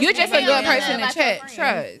 Right. I'm just You're just a saying, good yeah, person to about your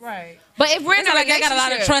trust. Right. But if we're in a Like I relationship, got a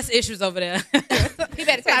lot of trust issues over there. you better A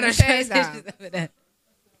lot take of the shades trust off. issues over there.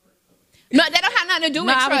 No, that don't have nothing to do No,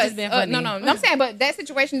 with I was trust. just being funny. No, I'm saying, but that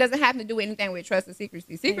situation doesn't have to do with anything with trust or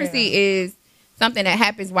secrecy. Secrecy is something that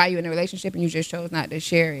happens while you're in a relationship and you just chose not to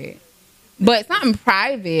share it. But something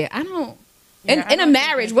private, I don't. In a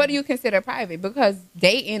marriage, what do you consider private? Because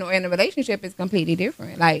dating or in a relationship is completely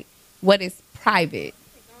different. Like, what is private?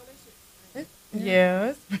 Yeah,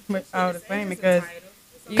 it's pretty much all the same because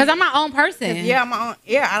I'm my own person. I'm my own.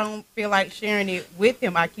 Yeah, I don't feel like sharing it with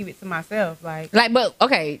him. I keep it to myself. Like, But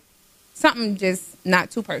okay, something just not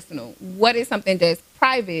too personal. What is something that's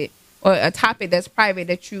private or a topic that's private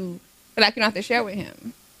that you feel like you don't have to share with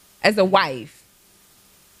him as a wife?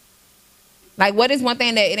 Like, what is one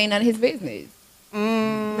thing that it ain't none of his business?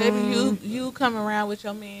 Maybe you come around with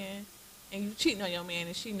your man and you cheating on your man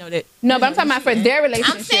and she know that. No, but I'm talking about for their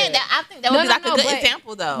relationship. I'm saying that I think that would be like a good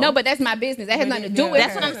example though. No, but that's my business. That has nothing to do with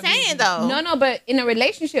that's her. what I'm saying though. No, but in a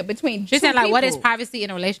relationship between She's two saying like, what is people. privacy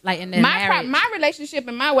in a relation, like in the my marriage? my relationship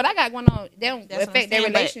and what I got going on, they don't That's what I'm affect their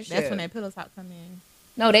saying, but relationship. That's when that pillow talk come in.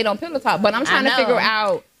 No, they don't pillow talk. But I'm trying to know. figure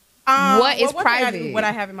out what is one thing I do, private. what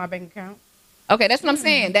I have in my bank account. Okay, that's what I'm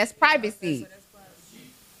saying. That's privacy.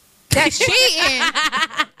 That's cheating.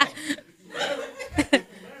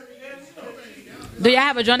 Do y'all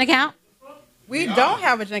have a joint account? We don't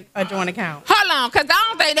have a joint account. Hold hold on, because I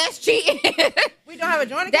don't think that's cheating. We don't have a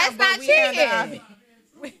joint account. That's not but we have cheating.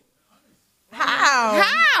 How?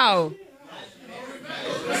 How?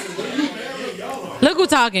 Look who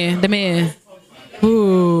talking, the man.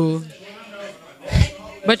 Ooh.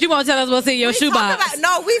 But you won't tell us what's in your shoebox.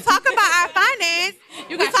 We talk about our finance.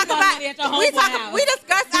 You We got talk shoebox about money at your homeboy house. we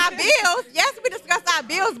discuss our bills. Yes, we discuss our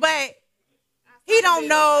bills, but he don't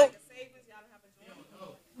know.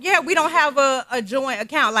 Yeah, we don't have a joint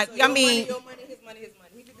account. Like I mean, Your money, his money, his money.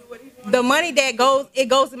 He can do what he wants. the money that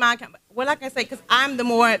goes in my account. Well, like I say, because I'm the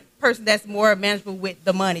more person that's more manageable with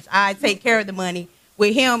the money. I take care of the money.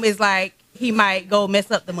 With him, is like he might go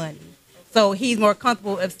mess up the money. So he's more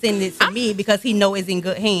comfortable of sending it to me because he know it's in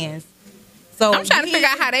good hands. So I'm trying to figure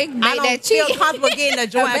out how they made I don't that feel cheat. comfortable getting a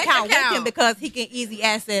joint bank account with him because he can easy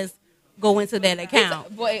access go into that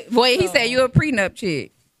account. Boy, he said you a prenup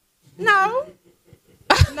chick. No.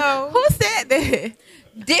 No. Who said that?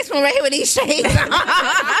 This one right here with these shades on.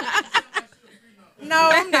 No,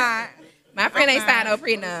 I'm not. My friend ain't signed no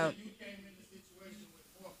prenup.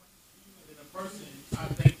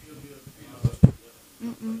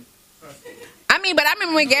 I mean, but I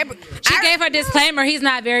remember when Gabriel... She gave her disclaimer. He's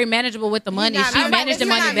not very manageable with the money. She managed the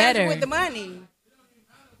money better. With the money.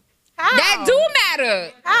 How? That do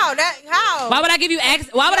matter. How? Why would I give you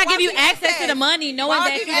access? Why would I give you give access access? to the money, knowing Why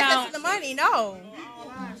that would you you access don't? to the money? No.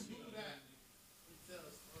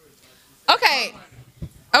 Okay.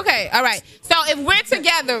 Okay, all right. So if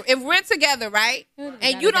we're together, right?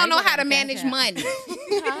 And you don't know how to manage money.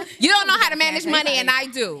 You don't know how to manage money and I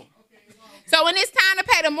do. So when it's time to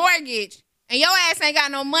pay the mortgage and your ass ain't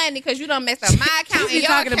got no money because you done messed up my account and your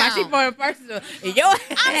talking account. about she for a personal.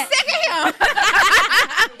 I'm sick of him.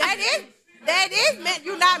 That is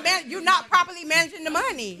you're not properly managing the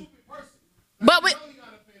money. But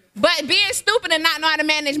being stupid and not know how to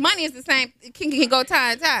manage money is the same. It can go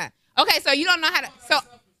tie and tie. Okay, so you don't know how to.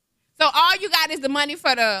 So all you got is the money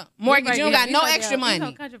for the mortgage. You don't got no extra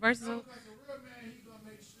money. Controversial.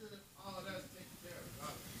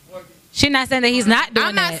 She's not saying that he's not doing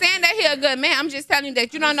I'm not that. saying that he's a good man. I'm just telling you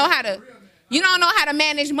that you don't know how to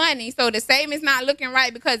manage money. So the savings not looking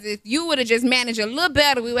right because if you would have just managed a little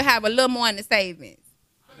better, we would have a little more in the savings.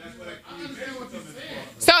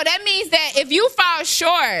 So that means that if you fall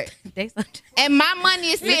short and my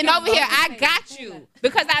money is sitting over here, I got you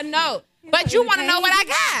because I know. But you want to know what I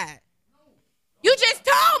got. You just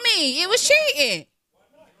told me it was cheating.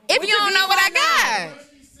 If you don't know what I got.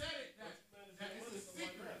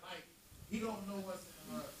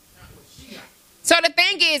 So the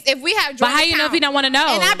thing is, if we have joint But how you know if he don't want to know?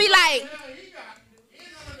 And I be like,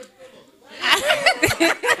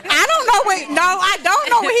 I don't know I don't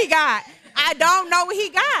know what he got. I don't know what he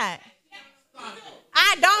got.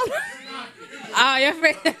 I don't. Oh, your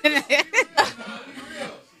friend.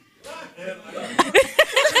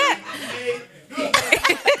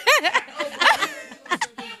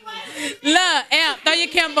 Look, Amp, throw your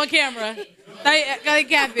camera on camera. Throw your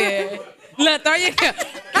cap in. Look, throw your cap.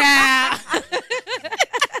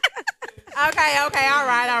 Okay, all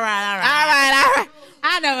right.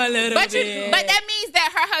 I know a little bit. But that means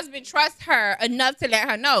that her husband trusts her enough to let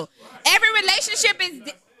her know. Every relationship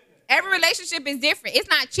is different. It's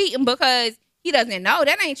not cheating because he doesn't know.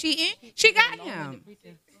 That ain't cheating. She got him.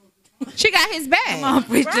 She got his back. Come on,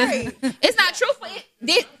 preacher. Right. It's not truthful.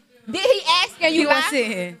 Did he ask you? You lie? sit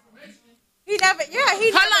here. He never. Yeah,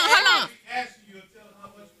 he. Hold on.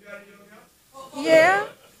 Yeah.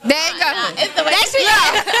 There you go. That's it.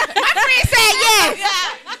 My friend said yes.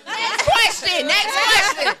 Next question.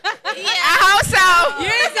 I hope so. You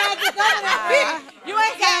ain't got to come to You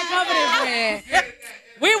ain't got to come to this, friend.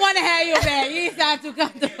 We want to have you back. You ain't sound too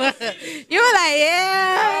comfortable. You were like,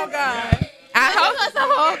 yeah. Oh God. I hope so.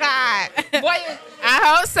 Oh God. Boy, I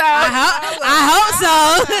hope so. I hope so.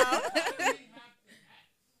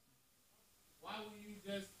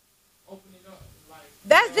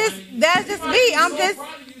 That's just me. I'm just.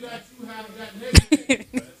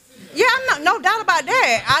 Yeah, I'm no doubt about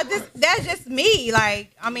that. That's just me.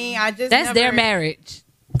 Like, I mean, That's never, their marriage.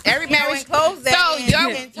 Every marriage closed that. So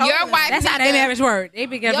your wife. That's how their marriage work. They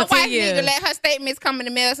been Your together for 10 wife need years. to let her statements come in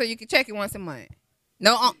the mail so you can check it once a month.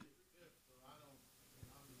 No.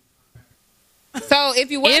 So if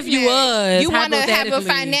you want to have a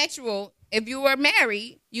financial. If you were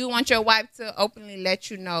married, you want your wife to openly let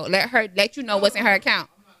you know what's in her account.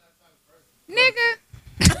 Nigga.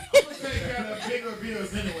 Bigger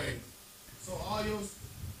bills anyway. So all your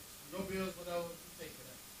bills, whatever, you take it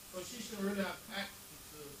out. So she should really have access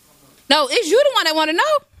to someone. No, it's you the one that want to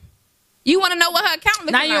know. You want to know what her account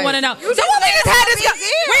looks like. Now you want to know. So what we just had this?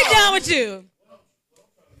 We done with you.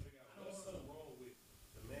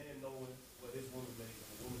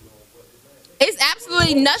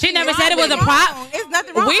 absolutely nothing. She never wrong said it was with a problem. It's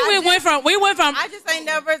nothing wrong. We went from. I just ain't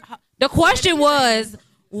never. The question was,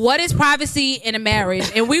 what is privacy in a marriage?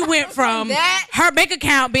 And we went from That- her bank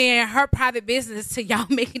account being her private business to y'all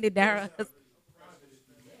making it their husband.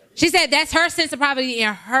 She said that's her sense of privacy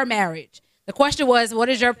in her marriage. The question was, what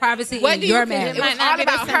is your privacy What in do you your think? marriage? It was all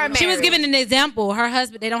about her marriage. She was giving an example. Her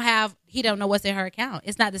husband, he don't know what's in her account.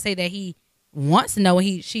 It's not to say that he wants to know.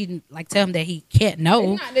 She like tell him that he can't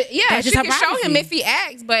know. It's not that- yeah, That's she just can her show him privacy. if he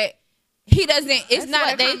asks, but he doesn't. It's not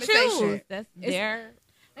what a they conversation. choose. That's their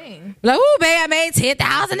thing. Like, ooh, babe, I made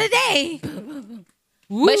 $10,000 a day.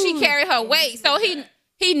 But she carried her weight, so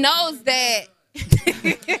he knows that.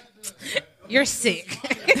 You're sick.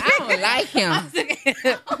 I don't like him.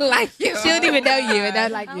 I don't like him. She don't even know you and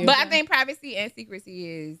don't like you. But I think privacy and secrecy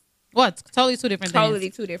is What? Totally two different things. totally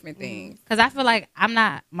two different things. Because I feel like I'm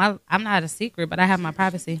not a secret, but I have my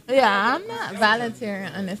privacy. Yeah, I'm not volunteering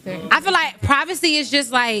unnecessary. I feel like privacy is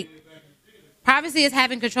just like privacy is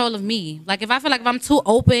having control of me. Like if I feel like if I'm too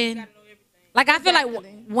open, like I feel like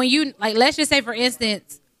when you like, let's just say for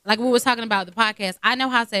instance, like we was talking about the podcast, I know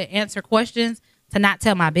how to answer questions to not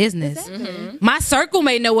tell my business. My circle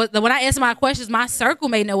may know when I answer my questions, my circle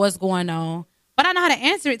may know what's going on, but I know how to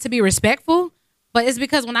answer it to be respectful. But it's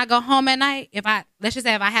because when I go home at night, let's just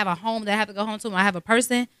say if I have a home that I have to go home to, and I have a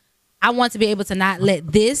person, I want to be able to not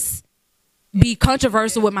let this be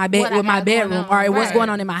controversial with my bedroom or what's going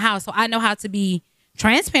on in my house. So I know how to be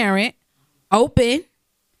transparent, open,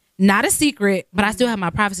 not a secret, but I still have my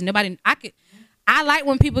privacy. I like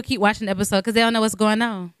when people keep watching the episode because they don't know what's going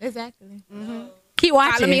on. Exactly. Keep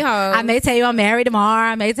watching. Follow me home. I may tell you I'm married tomorrow.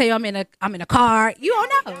 I may tell you I'm in a car. You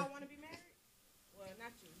don't know. Want to be married? Well,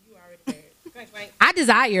 not you. You already married. I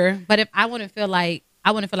desire, but if I wouldn't feel like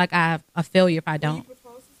I have a failure if I don't.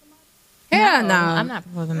 Hell no. I'm not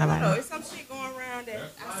proposing to No, nobody. it's some shit going around that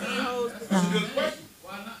I seen hoes.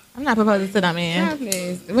 I'm not proposing to that man. No,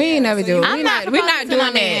 please. We ain't never do it. I'm not We're not proposing to doing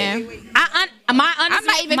no that. man. My I'm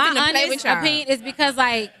not even finna play with honest y'all. opinion is because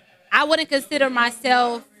like I wouldn't consider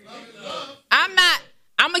myself.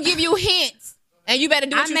 I'm gonna give you hints, and you better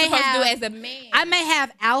do what you're supposed to do as a man. I may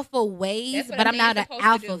have alpha ways, That's what but a I'm not man's an supposed to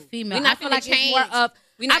alpha do. female. We're not I feel finna like change. it's more of.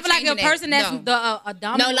 We're not I feel like a changing person that. that's No. a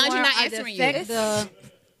dominant. No, Lunch, you're not or answering you. defect-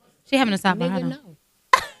 She having a stop by her. Nigga, though.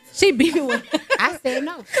 no. She beat me with. I said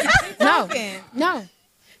no. No. No.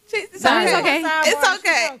 It's Sorry. okay. It's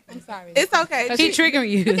okay. I'm sorry. It's okay. She triggering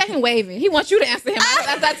you. Look at him waving. He wants you to answer him.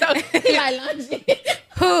 I told him. He like Lunch.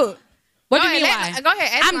 Who? What Go do you mean ahead, why? go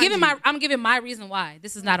ahead. Ask I'm giving my reason why.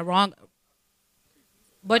 This is not a wrong.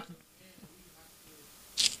 But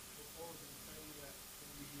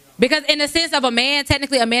because in the sense of a man,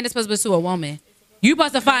 technically a man is supposed to pursue a woman. You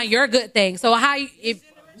supposed to find your good thing. So how you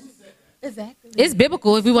Exactly. it's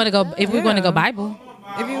biblical if we want to go Bible.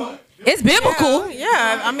 It's biblical.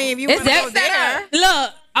 Yeah, I mean, if you It's want to go that there,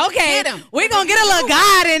 look, okay. Get 'em. We're gonna get a little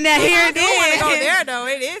God in there here and if you want to go then. there, though,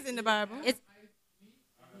 it is in the Bible.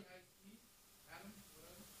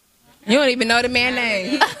 You don't even know the man's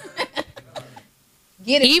name.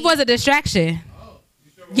 Get him. Eve was a distraction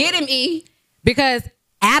Get him, E. because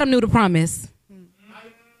Adam knew the promise.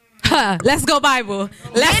 Huh, let's go Bible.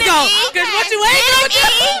 Let's go. Because what you ain't gonna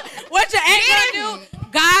do, what you ain't gonna do,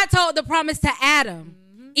 God told the promise to Adam.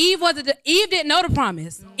 Eve didn't know the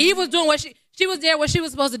promise. Eve was doing what she was there what she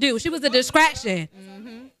was supposed to do. She was a distraction.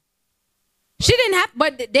 She didn't have,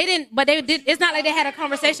 but they did. It's not like they had a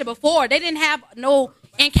conversation before. They didn't have no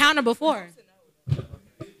encounter before.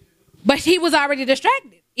 But he was already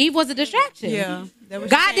distracted. Eve was a distraction. Yeah.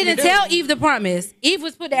 God didn't tell Eve the promise. Eve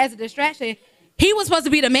was put as a distraction. He was supposed to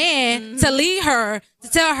be the man to lead her, to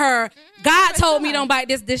tell her, God told me don't bite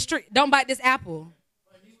this apple.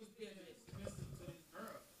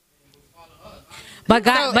 But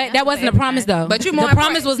that wasn't the promise though. But you the more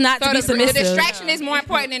promise was not to be submissive. The distraction is more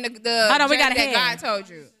important than the Hold on, we got a that hand. God told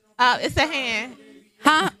you. It's a hand.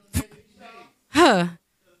 Huh? Huh?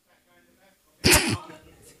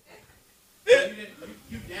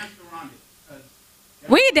 You danced around it.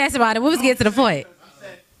 We ain't dancing about it. We was getting to the point. I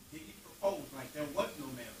said, did he propose? Like, there was no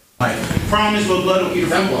marriage. Like, promise with blood don't eat a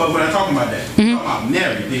fruit, but we're not talking about that. We're talking about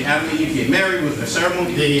marriage. Did Adam and Eve get married? Was there a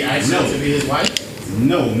ceremony? Did he ask her to be his wife?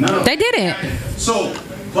 No, none of They didn't. So,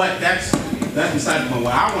 but that's beside the point.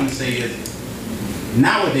 What I want to say is,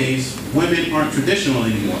 nowadays, women aren't traditional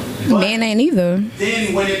anymore. But Men ain't either.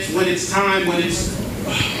 then when it's time, when it's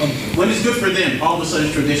when it's good for them, all of a sudden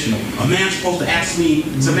it's traditional. A man's supposed to ask me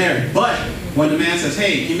to marry, but when the man says,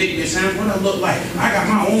 "Hey, can you make me a sandwich? What do I look like? I got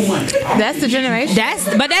my own money." That's the generation. That's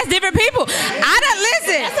different people. I don't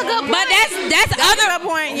listen. That's a good point. But that's other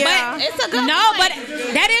point. Yeah, but, it's a good no, point.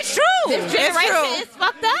 but that is true. This generation is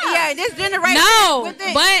fucked up. Yeah, this generation. No, with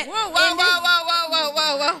it. but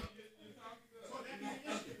Whoa.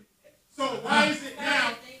 So why is it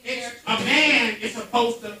now? It's a man is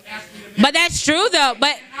supposed to ask me to marry. but that's true though.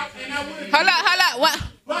 But Hold up. What?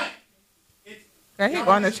 But Girl, he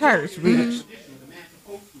going to church, bitch. the man's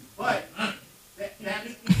supposed to. But that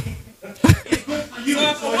is it's good for you. So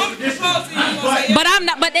it's traditional. but I'm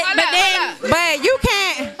not. But then But you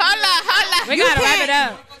can't. Hold up. we gotta wrap it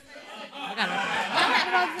up.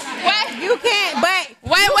 What? You can't.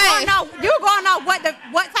 But Wait. You gonna know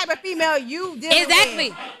what type of female you deal Exactly.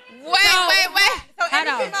 with. Wait. So Hold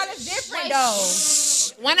every on. female is different,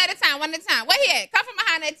 though. One at a time. Where he at? Come from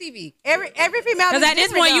behind that TV. Every female. Because is at this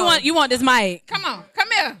different, point though. you want this mic. Come on.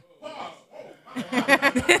 Come here.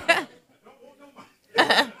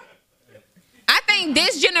 I think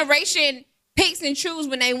this generation picks and chooses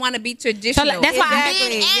when they want to be traditional. So that's why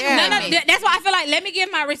Exactly, yeah. No, that's why I feel like let me give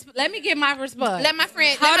my response. Let my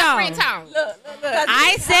friend Hold on. talk. Look.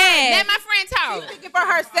 I said Let my friend talk. She's speaking for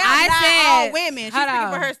herself, I not said all women. She's hold speaking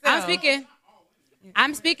on. for herself.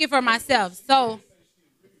 I'm speaking for myself. So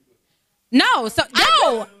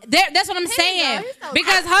that's what I'm saying.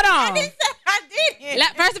 Because hold on. I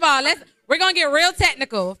didn't. First of all, we're gonna get real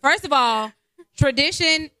technical. First of all,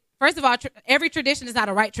 tradition. First of all, every tradition is not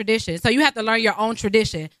a right tradition, so you have to learn your own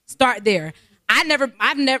tradition. Start there. I've never.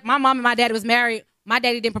 My mom and my daddy was married. My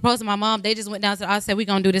daddy didn't propose to my mom. They just went down to the altar and said, "We're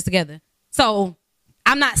gonna do this together." So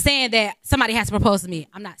I'm not saying that somebody has to propose to me.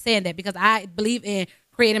 I'm not saying that because I believe in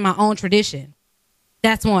creating my own tradition.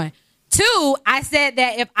 That's one. Two, I said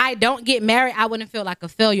that if I don't get married, I wouldn't feel like a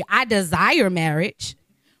failure. I desire marriage,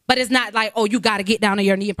 but it's not like, oh, you got to get down on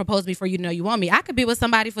your knee and propose to me for you to know you want me. I could be with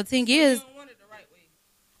somebody for 10 years.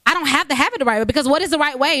 I don't have to have it the right way because what is the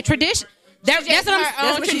right way? Tradition. That's what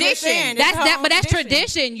I'm tradition. But that's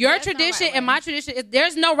tradition. Your tradition and my tradition.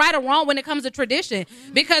 There's no right or wrong when it comes to tradition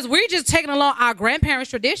because we're just taking along our grandparents'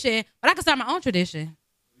 tradition. But I can start my own tradition.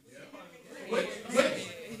 We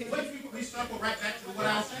circle right back to what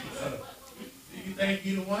I was saying. Do you think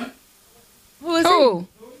you the one? Who is he?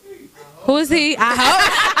 Who is he? I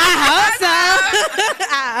hope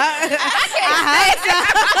so.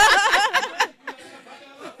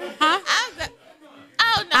 Huh?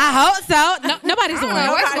 I hope so. No, nobody's the one.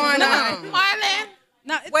 What's going on?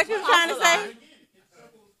 Marlon, what you trying to say?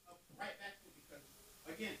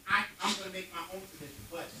 Again, I'm going to make my own tradition,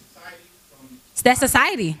 but society from That's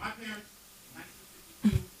society. my parents,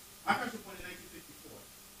 1952, my parents were born in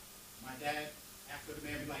 1954. My dad, after the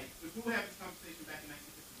marriage, like, if we were having this conversation back in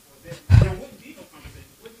 1954, there wouldn't be no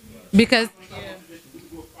conversation. Because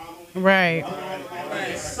Right.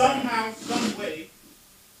 Somehow, some way,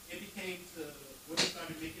 it became to women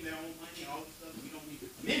started making their own money. All of a sudden, we don't need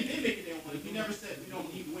men. Been making their own money. We never said we don't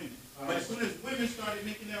need women. But as soon as women started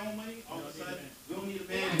making their own money, all of a sudden, we don't need a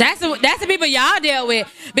man. that's the people y'all deal with.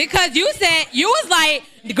 Because you said you was like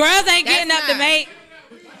the girls ain't getting up to make.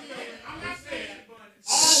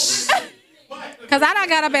 Cause I done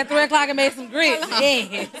got up at 3 o'clock and made some grits.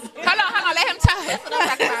 Yeah. Hold on. Let him talk. That's what I'm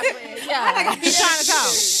talking about. Yeah. He's trying to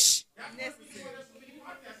talk.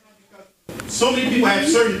 So many people have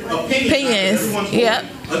certain opinions. Yep.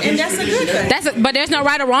 And that's a good thing. But there's no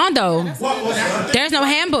right or wrong though. There's no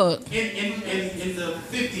handbook. In the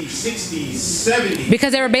 50s, 60s, 70s.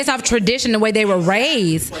 Because they were based off tradition, the way they were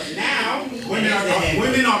raised. But now, women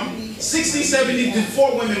are 60s, 70s,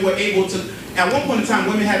 before women were able to, at one point in time,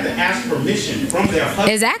 women had to ask permission from their husband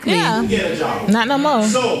Exactly. to get a job. Not no more.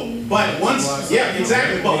 So, but once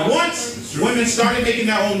women started making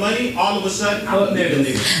their own money, all of a sudden, But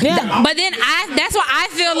then that's why I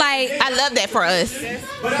feel like I love that for us.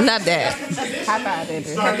 Love that. High five, baby.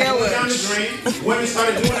 Started going down the drain. Women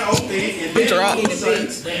started doing their own thing, and then all of a sudden,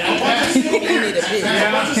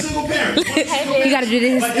 a bunch of single parents. you gotta do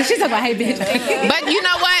this. She's talking about hey bitch. But you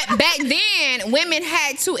know what? Back then, women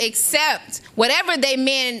had to accept whatever their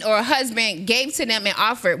men or husband gave to them and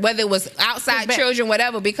offered, whether it was outside children,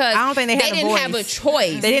 whatever, because I don't think they didn't have a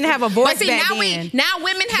choice. They didn't have a voice. But see, back now then. now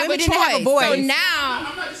women have Women a didn't choice. have a voice. So now,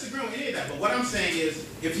 I'm not disagreeing with any of that, but what I'm saying is,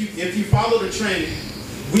 if you follow the trend,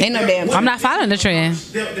 ain't no damn. I'm not following the trend.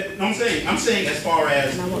 I'm saying as far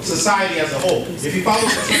as society as a whole, if you follow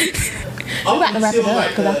the trend, up until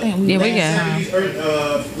like Yeah, we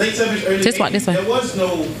got. late 70s, early Just walk this way. there was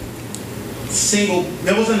no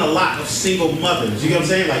there wasn't a lot of single mothers. You know what I'm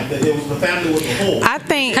saying? Like it was the family was a whole. I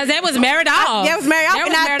think because they was married off. They was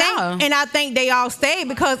married off, and I think they all stayed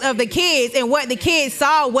because of the kids and what the kids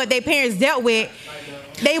saw, what their parents dealt with.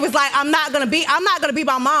 They was like, I'm not gonna be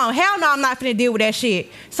my mom. Hell no, I'm not finna deal with that shit.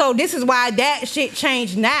 So this is why that shit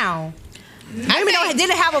changed now. Women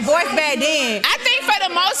didn't have a voice back then. I think for the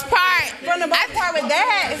most part, with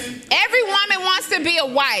that, every woman wants to be a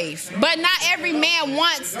wife, but not every man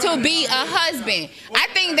wants to be a husband. I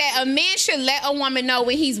think that a man should let a woman know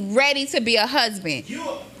when he's ready to be a husband.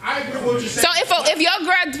 I agree with what you're saying. So if your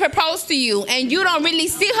girl proposed to you and you don't really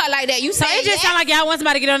see her like that, you say it just sound like y'all want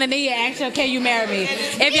somebody to get on the knee and ask her, can you marry me?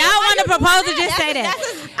 If y'all want to propose, just say that.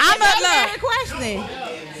 I'm a question.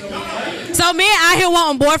 So men out here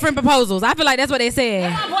wanting boyfriend proposals. I feel like that's what they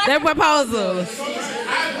said. They're proposals.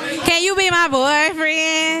 Can you be my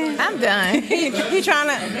boyfriend? I'm done. He trying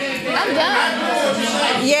to. I'm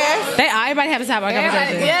done. Yes. Everybody have a sidebar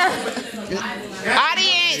conversation. Yeah.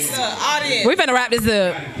 Audience. We finna wrap this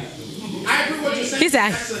up. I agree with what you're saying.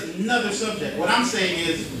 That's another subject. What I'm saying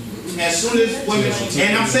is, as soon as women,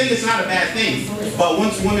 and I'm saying it's not a bad thing, but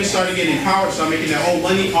once women started getting empowered, started making their own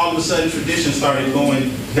money, all of a sudden tradition started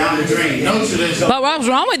going down the drain. No tradition. But what's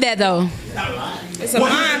wrong with that though? It's a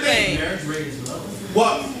mind thing.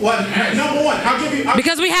 What? Number one, I'll give you.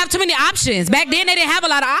 Because we have too many options. Back then, they didn't have a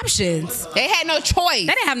lot of options. They had no choice.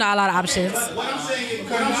 They didn't have a lot of options. What I'm saying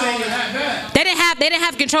is, they didn't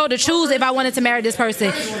have control to choose if I wanted to marry this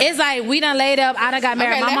person. It's like we done laid up. I done got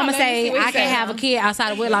married. My mama say I can't have a kid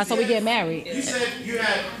outside of wedlock, so we get married. You said you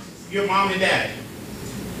had your mom and dad.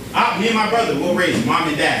 Me and my brother will raise mom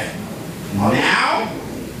and dad. Now,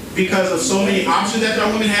 because of so many options that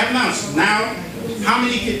our women have now, how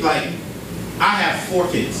many kids? Like, I have 4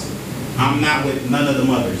 kids. I'm not with none of the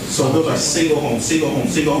mothers. So those are single homes. You get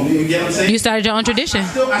what I'm saying? You started your own tradition.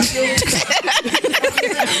 I still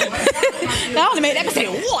I only made that mistake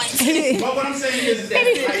once. But what I'm saying is that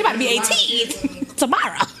maybe you about to be 18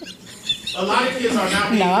 tomorrow. A lot of kids are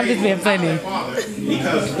not being I'm just being funny.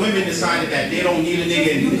 Because women decided that they don't need a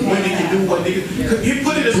nigga and women can do what niggas. You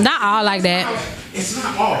put it as not all like that. It's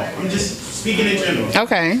not all. I'm just speaking in general.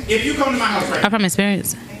 Okay. If you come to my house right now, from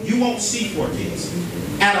experience, you won't see 4 kids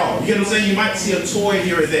at all. You know what I'm saying? You might see a toy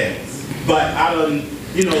here or there, but I don't.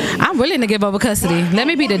 You know. I'm willing to give over custody. Let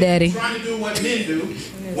me be the daddy. Trying to do what men do.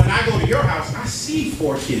 When I go to your house, I see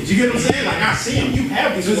 4 kids. You get what I'm saying? Like, I see them. You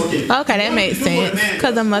have these 4 kids. Okay, that makes sense.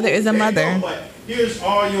 Because a mother is a mother. But here's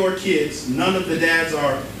all your kids. None of the dads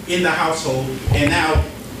are in the household. And now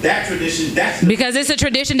that tradition, because it's a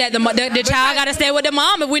tradition that the child got to stay with the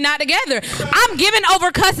mom if we're not together. I'm giving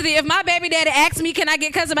over custody. If my baby daddy asks me, can I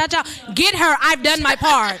get custody of my child? Get her. I've done my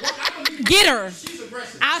part. Get her.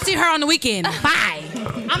 I'll see her on the weekend. Bye.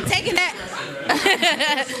 I'm taking that.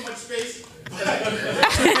 So much space. The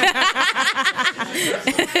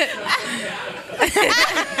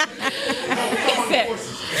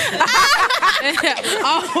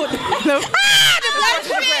black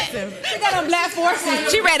shit. She got on black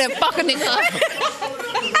forces. She ready to fuck a nigga up.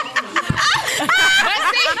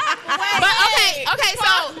 But okay,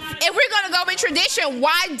 so if we're gonna go with tradition,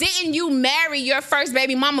 why didn't you marry your first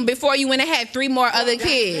baby mama before you went and had 3 more other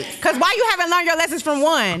kids? Because why you haven't learned your lessons from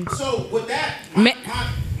one? So with that,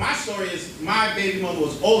 my story is my baby mother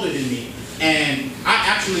was older than me, and I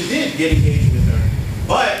actually did get engaged with her.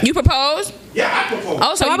 But you proposed? Yeah, I proposed.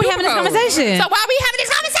 Oh, so why we having this conversation? So why we having this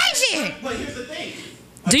conversation? But here's the thing.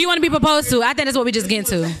 Do you want to be proposed to? I think that's what we just get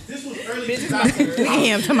into. This was early 2000. Look at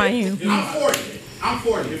him, talking about you. I'm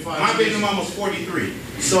 40. My baby mama's 43.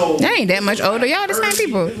 So that ain't that much older. Y'all the same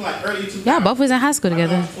people. Like early 2000. Y'all both was in high school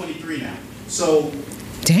together. I'm 23 now. So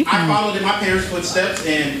damn. I followed in my parents' footsteps,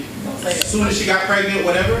 and as soon as she got pregnant,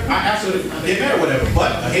 whatever, I asked her to get married, whatever.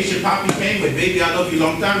 But a Haitian poppy came with, baby, I love you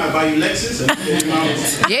long time. I buy you Lexus. And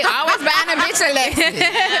yeah, always buying a bitch a Lexus.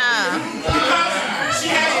 She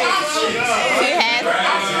has options. She has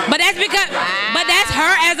options. But that's because, but that's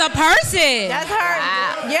her as a person. That's her.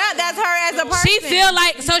 Yeah, that's her as a person. She feel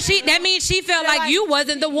like, so that means she felt like you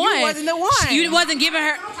wasn't the one. You wasn't the one. You wasn't giving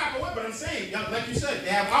her. But I'm saying, like you said,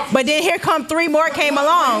 they have options. But then here come 3 more came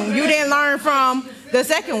along. You didn't learn from the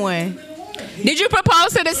second one. Did you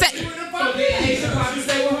propose to the second?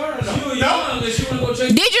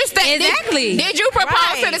 Did you stay? Exactly. Did you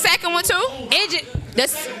propose to the second one too?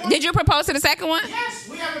 Did you propose to the second one? Yes,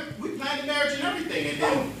 we planned the marriage and everything, and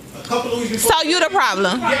then a couple of weeks before. So you the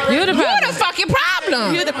problem. You the problem. You the fucking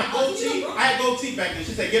problem. You the I had gold teeth back then.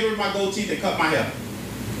 She said, "Get rid of my gold teeth and cut my hair."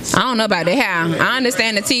 I don't know about the hair. I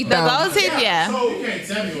understand the teeth though. The gold teeth, yeah. So you can't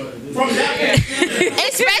tell me what it is. From that,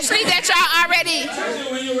 especially that y'all already,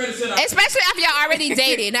 especially if y'all already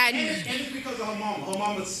dated. Now, and it's because her mama. Her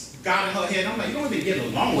mama's got in her head. I'm like, you don't even get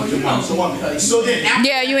along with your mom. So then after,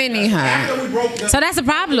 Yeah, you ain't need her. after we broke the, So that's the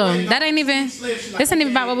problem. That ain't even. This ain't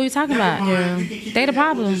even about what we were talking about. Yeah. They the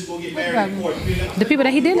problem. The people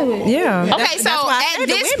that he dealing with. Yeah. Okay, so at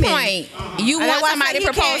this point, you want somebody to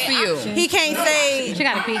propose to you. He can't say. She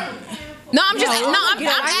got to pee. No, I'm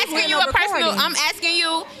asking you a personal. I'm asking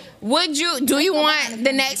you. Do you want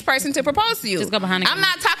the next person to propose to you? Just go behind the I'm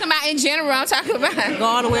not talking about in general. I'm talking about Go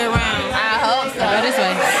all the way around. I hope so. Go this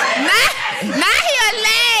way. Not he a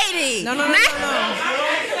lady.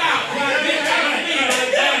 No.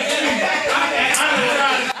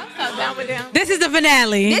 This is the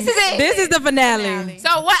finale. This is it. This is the finale.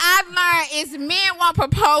 So what I've learned is men want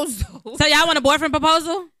proposals. So y'all want a boyfriend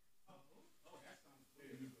proposal?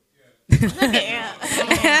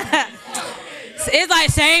 It's like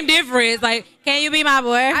same difference. Like, can you be my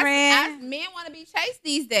boyfriend? Men want to be chased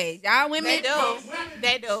these days. Y'all women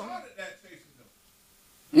They do.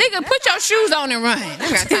 Nigga, put your shoes on and run. I don't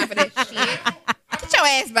got time for that shit. Put your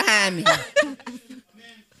ass behind me. Man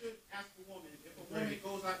should ask a woman. If a woman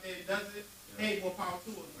goes out there and does it, hey, more power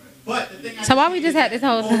to her. But the thing So why we just had this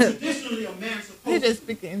whole? traditionally a man's supposed He to. just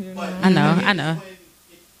speaking. But I know. when it's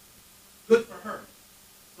good for her.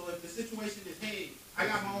 So if the situation is, hey, I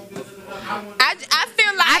got my own business, I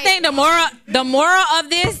feel like I think the moral of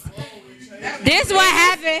this what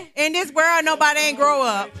happened. In this world, nobody ain't grow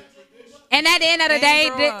up. And at the end of the They day,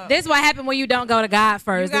 grow up. this what happened when you don't go to God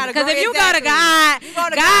first. You gotta Because go- if you exactly. go to God, You go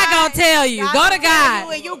to God gonna tell you. God Go to gonna tell God.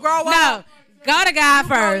 you and you grow No, up. go to God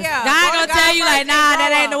first. yeah. God Go to gonna God tell you first like, and nah, grow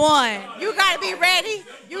that ain't the up. one. You gotta be ready.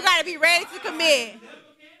 You gotta be ready to commit.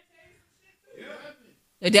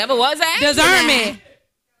 the devil was angry. Discernment.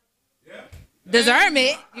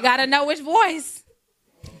 Discernment. You gotta know which voice.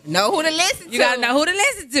 Know who to listen to. You gotta know who to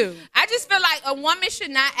listen to. I just feel like a woman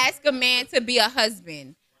should not ask a man to be a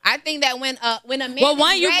husband. I think that when a man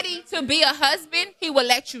is ready to be a husband, he will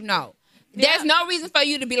let you know. There's no reason for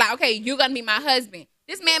you to be like, okay, you're gonna be my husband.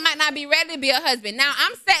 This man might not be ready to be a husband. Now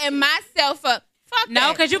I'm setting myself up. Fuck No,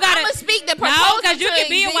 that. because you gotta. I'm gonna speak the proposal. No, because you to can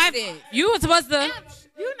be a wife. existence. You were supposed to.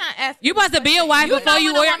 You're not asking. You supposed to be a wife You before know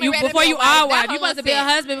you when a are woman ready to before be you a wife. are a That wife. You hoe supposed to be a said.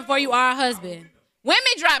 husband before you are a husband. Women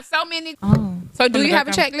drop so many. Oh. So do From you the have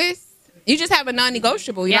a background. checklist? You just have a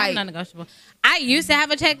non-negotiable. Yeah, Like, non-negotiable. I used to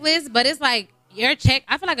have a checklist, but it's like I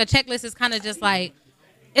feel like a checklist is kind of just like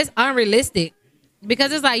it's unrealistic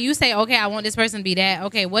because it's like you say, okay, I want this person to be that.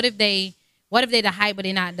 Okay, what if they the height but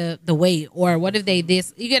they not the weight, or what if they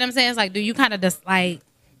this? You get what I'm saying? It's like, do you kind of just like?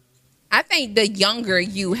 I think the younger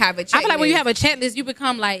you have a checklist. I feel like when you have a checklist, you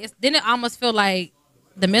become like then it almost feel like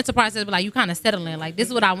the mental process, but like you kind of settling. Like this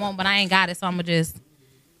is what I want, but I ain't got it, so I'm gonna just.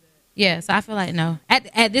 Yeah, so I feel like no.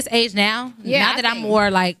 At this age now, now that I'm more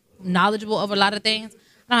like knowledgeable over a lot of things,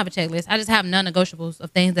 I don't have a checklist. I just have non-negotiables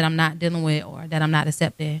of things that I'm not dealing with or that I'm not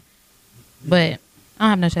accepting. But I don't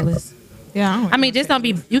have no checklist. Yeah. I mean, just don't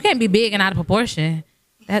be. You can't be big and out of proportion.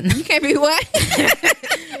 You can't be what?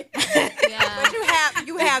 But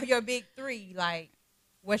you have your big three. Like,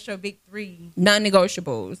 what's your big three?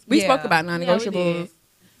 Non-negotiables. We Yeah. spoke about Yeah, we non-negotiables. did.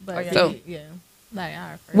 But So- yeah, like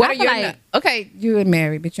our first. What I are feel your like- okay? You are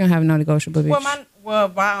married, but you don't have no negotiable. Bitch.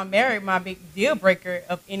 While I'm married, my big deal breaker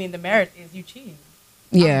of ending the marriage is you cheating.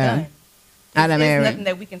 Yeah, I'm I done There's married. nothing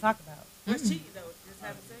that we can talk about. What's cheating though? Just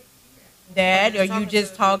having sex? That, or you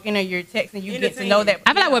just talking, or you're texting, you get to know that.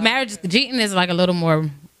 I feel like with marriage, cheating is like a little more.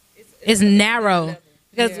 It's narrow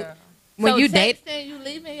because when So you date, texting, you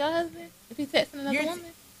leaving your husband if he's texting another woman.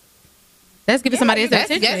 that's giving somebody else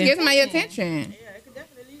That's attention. give somebody attention.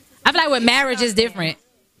 I feel like with marriage is different.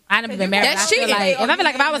 I never been married. That's I feel cheating.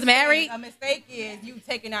 like if I was married, A mistake is you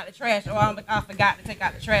taking out the trash, or I forgot to take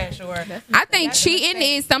out the trash, or I think cheating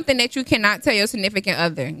is something that you cannot tell your significant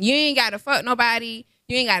other. You ain't gotta fuck nobody.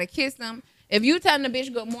 You ain't gotta kiss them. If you telling the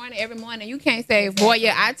bitch good morning every morning, you can't say, boy,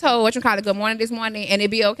 yeah, I told it good morning this morning and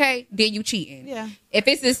it be okay, then you cheating. Yeah. If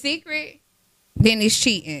it's a secret, then it's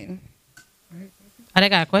cheating. oh, they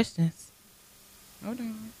got questions. Hold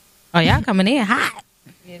on. Oh, y'all coming in hot.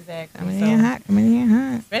 exactly. Coming So, in hot, coming in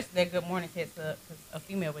hot. especially that good morning text, because a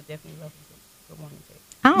female would definitely love good morning text.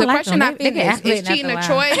 I don't The like question them. I They get finished activated is cheating a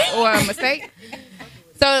after while. choice or a mistake?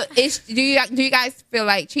 So do you guys feel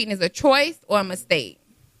like cheating is a choice or a mistake?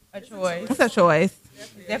 A choice. It's a choice.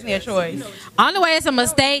 It's definitely a choice. Only way it's a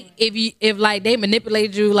mistake if like they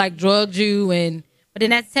manipulated you, like drugged you, but then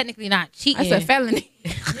that's technically not cheating. That's a felony.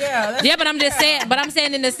 Yeah. Yeah, but I'm just saying. But I'm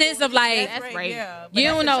saying in the sense of like That's right. Yeah. but you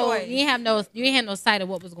that's don't a know, choice. you ain't have no sight of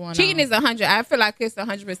what was going Cheating on. is 100. I feel like it's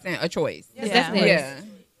 100% a choice. It's definitely Yeah.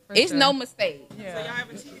 It's no mistake. Yeah.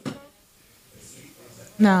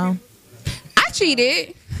 No. I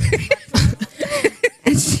cheated.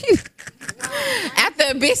 After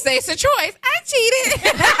a bitch says it's a choice, I cheated.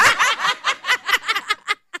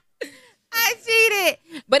 I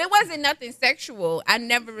cheated. But it wasn't nothing sexual. I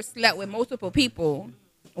never slept with multiple people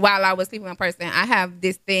while I was sleeping with a person. I have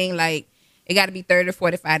this thing like it got to be 30 to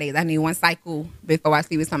 45 days. I need one cycle before I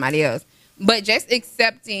sleep with somebody else. But just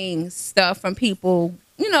accepting stuff from people,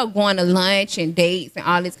 you know, going to lunch and dates and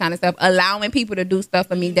all this kind of stuff, allowing people to do stuff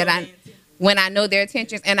for me that when I know their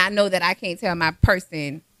intentions and I know that I can't tell my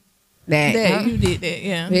person that you did that,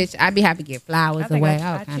 yeah. Bitch, I'd be happy to get flowers away.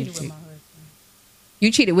 I cheated with my husband.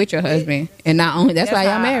 You cheated with your husband, and not only that's why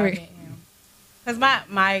y'all married. Because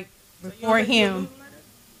my before him,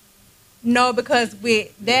 no, because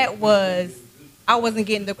I wasn't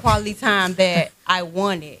getting the quality time that I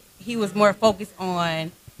wanted. He was more focused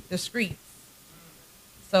on the streets.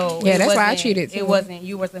 So yeah, that's why I cheated too.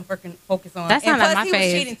 You wasn't focused on. That's not like my he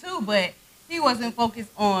phase. was cheating too, but he wasn't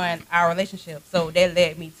focused on our relationship. So that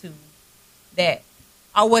led me to that.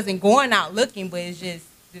 I wasn't going out looking, but it's just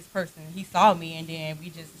this person. He saw me, and then we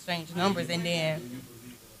just exchanged numbers, and then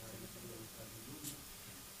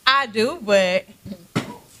I do, but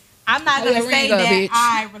I'm not gonna say that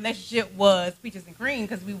our relationship was peaches and cream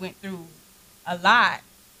because we went through a lot.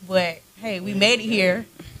 But hey, we made it here.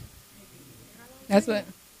 That's what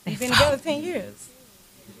we've been together 10 years.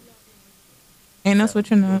 And that's what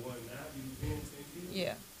you know.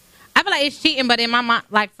 Yeah. I feel like it's cheating, but in my mind,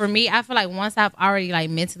 like for me, I feel like once I've already like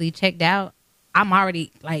mentally checked out, I'm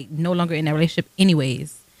already like no longer in that relationship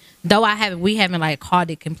anyways. Though we haven't like called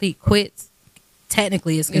it complete quits.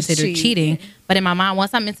 Technically, it's considered cheating. But in my mind,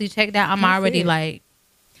 once I'm mentally checked out, I'm already like,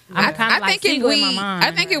 I'm kind of like single in my mind.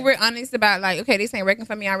 I think if we're honest about like, okay, this ain't working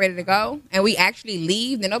for me, I'm ready to go, and we actually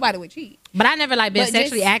leave, then nobody would cheat. But I never like been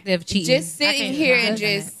sexually active cheating. Just sitting here and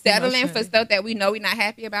just settling for stuff that we know we're not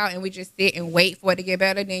happy about, and we just sit and wait for it to get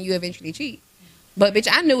better, then you eventually cheat. But bitch,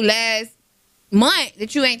 I knew last month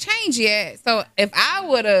that you ain't changed yet. So if I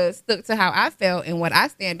would have stuck to how I felt and what I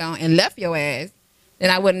stand on and left your ass, then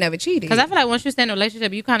I would have never cheated. Because I feel like once you stay in a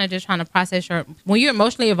relationship, you kind of just trying to process when you're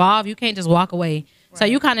emotionally involved, you can't just walk away. Right. So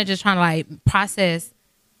you kind of just trying to like process,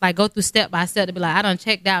 like go through step by step to be like, I done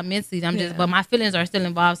checked out mentally. But my feelings are still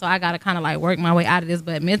involved. So I got to kind of like work my way out of this.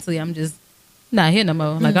 But mentally, I'm just not here no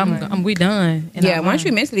more. Like we done. Yeah. Once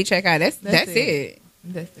you mentally check out, that's it.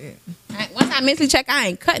 That's it. Once I mentally check, I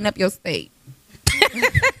ain't cutting up your steak.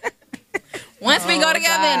 Once we go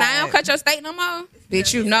together and I don't cut your steak no more,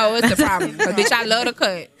 bitch, you know it's a problem. But bitch, I love to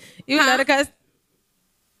cut. You love to cut?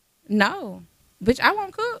 No, bitch, I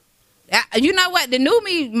won't cook. You know what? The new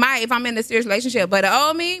me might if I'm in a serious relationship, but the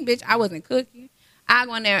old me, bitch, I wasn't cooking. I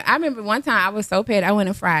went there. I remember one time I was so petty. I went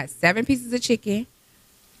and fried 7 pieces of chicken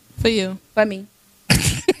for me,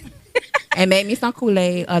 and made me some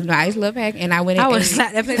Kool-Aid, a nice little pack, and I went. And I was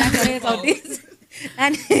slap that plate out your hands on this.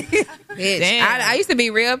 Bitch, I used to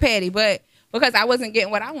be real petty, but because I wasn't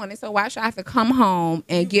getting what I wanted, so why should I have to come home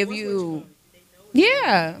and give you?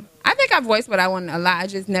 Yeah, I think I voiced what I wanted a lot. I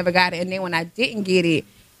just never got it, and then when I didn't get it,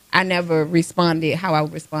 I never responded how I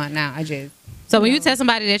would respond now. So when you tell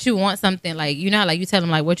somebody that you want something, like, you know, like you tell them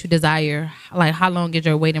like what you desire, like how long is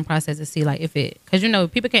your waiting process to see like if it, because you know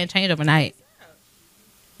people can't change overnight.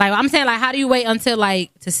 Like I'm saying, like how do you wait until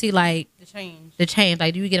like to see like the change?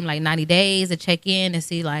 Like do you get them like 90 days to check in and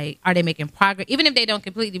see like are they making progress? Even if they don't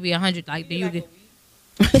completely be 100, like do you get?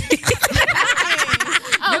 You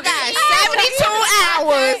got 72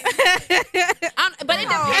 hours. But it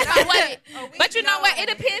depends on what but you know what? It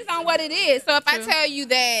depends on what it is. So if I tell you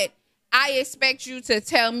that I expect you to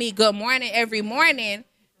tell me good morning every morning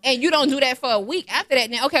and you don't do that for a week after that,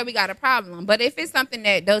 then okay, we got a problem. But if it's something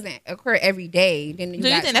that doesn't occur every day, then do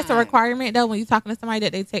you think that's a requirement though when you're talking to somebody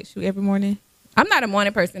that they text you every morning? I'm not a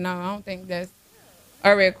morning person. No, I don't think that's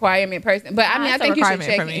a requirement person. But I mean, I think you should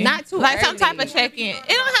check in. Not too like early. some type of check in. It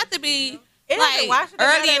don't have to be like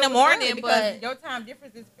early in the morning, but your time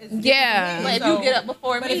difference is yeah. But if you get up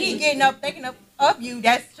before me, but if he getting up, thinking of you,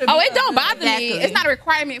 that's it don't bother me. It's not a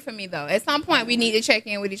requirement for me though. At some point, we need to check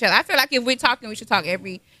in with each other. I feel like if we're talking, we should talk at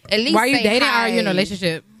least. Why are you dating? Or are you in a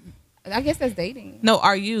relationship? I guess that's dating. No,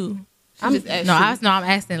 are you? I'm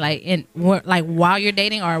asking like while you're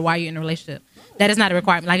dating or while you're in a relationship. That is not a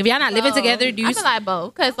requirement. Like if y'all not living together, do you? I feel like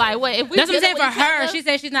both. Cause like what if we? That's what I'm saying for her. She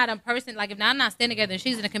said she's not a person. Like if I'm not staying together and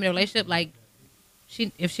she's in a committed relationship, like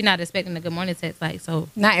if she's not expecting a good morning text, like so.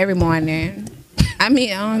 Not every morning. I mean,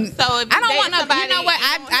 so if I don't want to. You know what?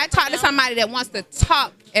 I talk to somebody that wants to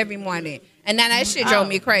talk every morning, and now that shit drove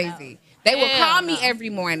me crazy. They will call me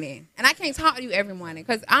every morning, and I can't talk to you every morning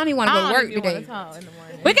because I don't even want to go to work today.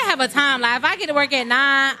 We can have a time. Like if I get to work at 9,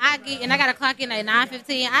 I gotta clock in at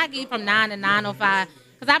 9:15. I get from 9 to 9:05.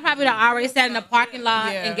 Because I probably done already sat in the parking lot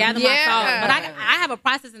and gathered my thoughts. Yeah. But I have a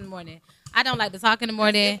process in the morning. I don't like to talk in the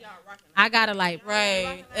morning. I gotta like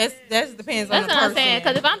Right. That depends on That's the what I'm person. saying.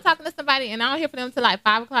 Because if I'm talking to somebody and I don't hear from them till like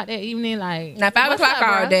 5 o'clock that evening, like Now 5 what's o'clock up,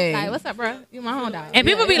 all bruh? day. Like, what's up, bro? You my home dog. And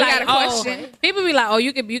people be we like, got a question. people be like, oh,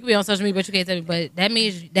 you could be on social media, but you can't tell me. But that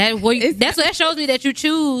means that shows me that you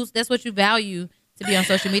choose. That's what you value to be on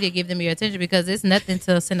social media. Give them your attention because it's nothing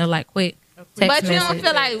to send a like quick text But you don't message.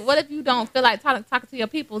 feel like, what if you don't feel like talking to your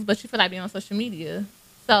peoples, but you feel like being on social media?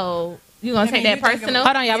 So you gonna take that personal?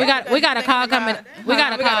 Hold on, y'all. We got a call coming. We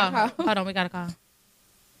got a call. Hold on, we got a call.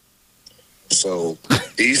 So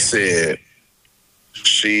he said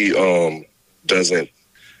she doesn't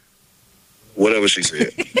whatever she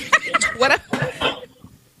said.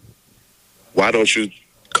 Why don't you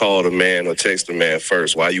call the man or text the man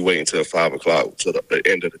first? Why are you waiting till 5 o'clock to the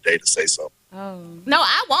end of the day to say something? Oh no,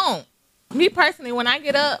 I won't. Me personally, when I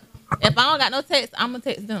get up, if I don't got no text, I'm gonna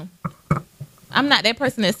text them. I'm not that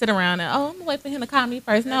person that sit around and I'm gonna wait for him to call me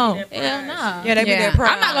first. No, hell no. Yeah, they be that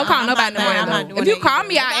proud. I'm not gonna call nobody no more. If you call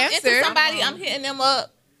me, I If answer. it's somebody, I'm hitting them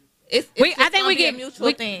up. I think we get a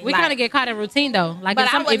mutual thing. We Like, kind of get caught in routine though. Like but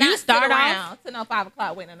if, if you start off, around to no 5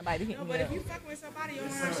 o'clock waiting on nobody to hit me up. If you fucking with somebody, your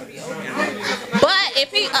mind should be open. But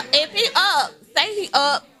if he up, say he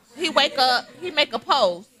up, he wake up, he make a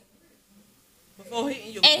post Before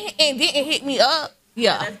hitting you. and didn't hit me up.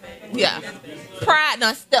 Yeah. Pride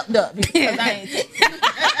done stepped up because I ain't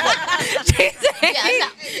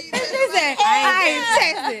I ain't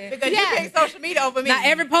texting because you pick social media over me. not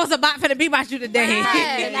every post about finna be about you today.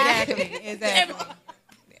 Exactly.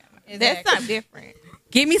 That's something different.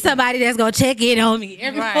 Give me somebody that's gonna check in on me.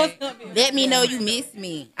 Every Right. post gonna be Let me know you miss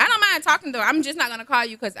me. I don't mind talking though. I'm just not gonna call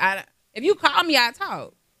you because if you call me, I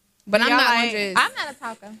talk. But I'm Y'all not like- gonna just. I'm not a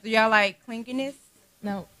talker. Do y'all like clinginess?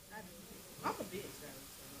 No.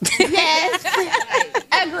 Yes.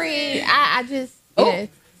 Agreed. I just yes.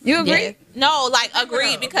 You agree? Yes. No, like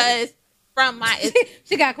agreed because from my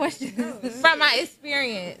she got questions. from my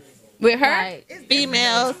experience With her? like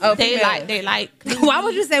females, Oh, they females. like Why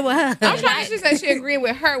would you say with her? I'm trying to. She said she agreed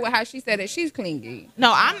with her with how she said that she's clingy.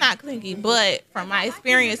 No, I'm not clingy, but from my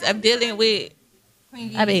experience of dealing with a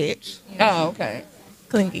bitch, Oh, okay.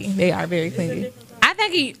 clingy. They are very clingy. I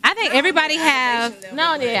think everybody have.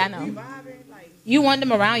 No, yeah, I know. You want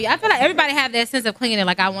them around you. I feel like everybody have that sense of clinging.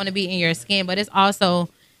 Like I want to be in your skin, but it's also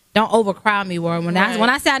don't overcrowd me. Where when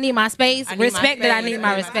I say I need my space, I need my respect that I space. need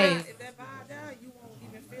my space. If that vibe down, you won't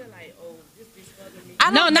even feel like, oh, this bitch fucking me.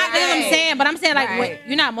 No, not that I'm saying, but I'm saying like when,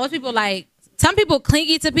 you know, most people like some people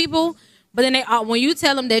clingy to people, but then they when you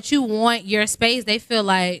tell them that you want your space, they feel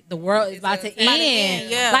like the world is about to end.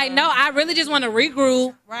 Yeah. Like no, I really just want to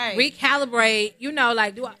regroup, Right. recalibrate. You know,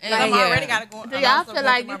 like do I? Like, Like, I'm already gotta go. Do y'all feel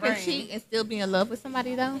like you can cheat and still be in love with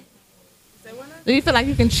somebody though? Do you feel like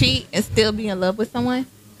you can cheat and still be in love with someone?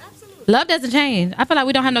 love doesn't change. I feel like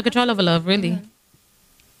we don't have no control over love, really.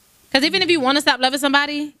 Because even if you want to stop loving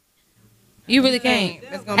somebody, you really can't.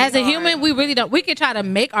 As a human, we really don't. We can try to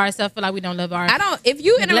make ourselves feel like we don't love ourselves. I don't. If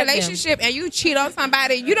you in a Neglect them. relationship and you cheat on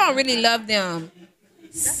somebody, you don't really love them.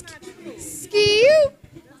 Ski you.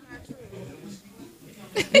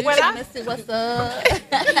 Well, trying to see what's up.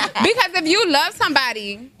 Because if you love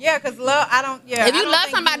somebody, Yeah, because love, I don't. Yeah, if I you don't love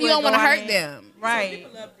think somebody, you would don't want to go out hurt and- them. Right.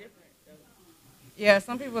 Yeah,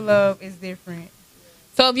 some people love is different.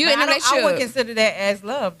 So if you But in a I would relationship, consider that as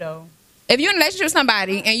love, though. if you're in a relationship with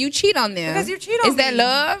somebody and you cheat on them, Because you cheat on is that me.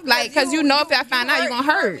 love? Like, because you know if I find out, you're gonna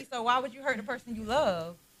hurt. me, so why would you hurt the person you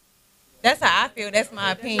love? That's how I feel. That's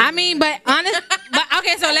my opinion. I mean, but honest, but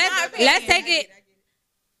okay. So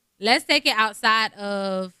let's take it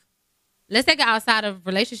outside of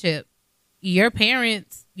relationship. Your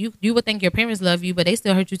parents, you would think your parents love you, but they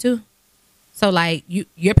still hurt you too. So like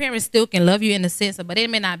your parents still can love you in the sense of, but they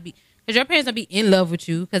may not be because your parents will be in love with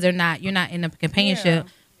you because you're not in a companionship.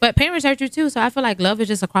 Yeah. But parents hurt you too. So I feel like love is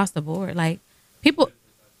just across the board. Like people.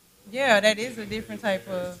 Yeah, that is a different type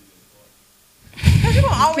of. Because you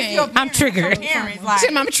gonna always see your parents. I'm triggered. Your parents, like,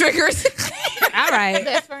 Tim, I'm triggered. All right.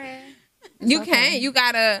 Best friend. You can't. You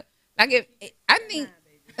gotta like if I think.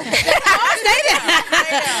 I'm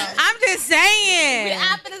just saying.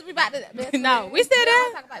 After this, we about to. No, we still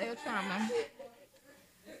there. Talk about their trauma.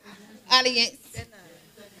 Audience.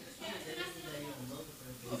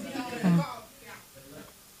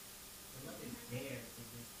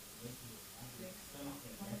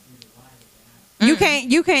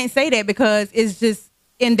 You can't say that because it's just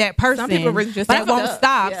in that person. Some people really just but it fucked won't up.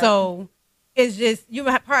 stop. Yeah. So it's just you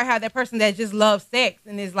probably have that person that just loves sex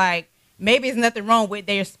and is like maybe it's nothing wrong with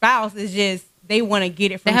their spouse. It's just they want to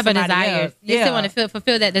get it They from have a somebody desire. else. They still want to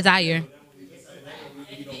fulfill that desire.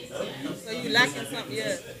 lacking something,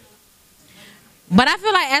 yeah. But I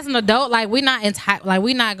feel like as an adult, like we not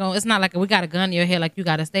going. It's not like we got a gun in your head. Like you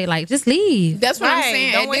got to stay. Like just leave. That's what I'm Right.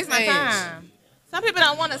 saying. Don't At waste this my age. time. Some people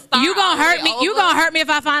don't want to start. You gonna all hurt the me. way You over. gonna hurt me if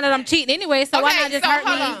I find out I'm cheating anyway. So why Okay, not just so hurt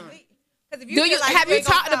hold me? on. 'Cause if Do you feel like have you ain't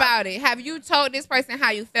gonna talked stop- about it? Have you told this person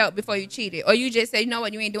how you felt before you cheated, or you just say, you know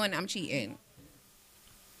what, you ain't doing it, I'm cheating?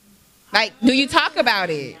 Like, do you talk about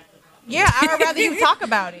it? Yeah, I would rather you talk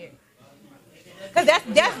about it. Cause that's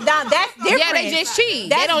different. Yeah, they just cheat.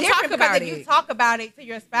 That's They don't talk different because about if you it. talk about it to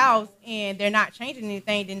your spouse and they're not changing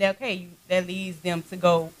anything, then that leads them to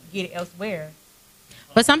go get it elsewhere.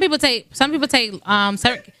 But some people take certain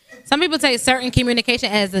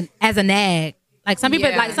communication as a nag. Like some people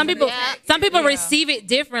Yeah. some people receive it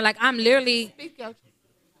different. Like I'm literally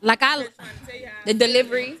like The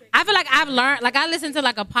delivery. I feel like I've learned, like I listened to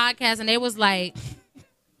like a podcast and they was like,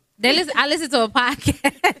 I listened to a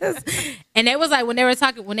podcast and they was like,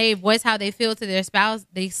 when they voice how they feel to their spouse,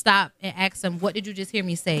 they stop and ask them, what did you just hear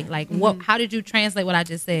me say? Like how did you translate what I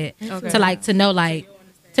just said to know like,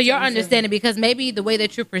 to your understanding, because maybe the way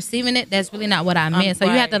that you're perceiving it, that's really not what I meant. So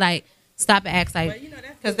you have to like stop and ask like,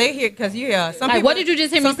 Some like, people, what did you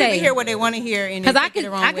just hear me some people say? hear what they want to hear, and Because they I take it can the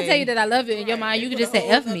wrong way. tell you that I love you in your mind. You could just say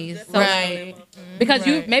F me. So Right. because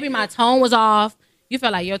you maybe my tone was off. You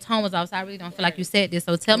felt like your tone was off, so I really don't feel like you said this.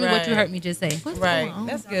 So tell me what you Right. heard me just say. Right.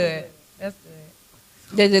 That's good. That's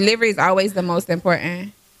good. The delivery is always the most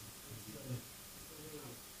important.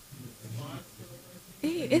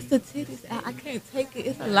 It's the titties out. I can't take it.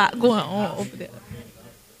 It's a lot going on over there.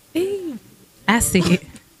 Ew. I see it.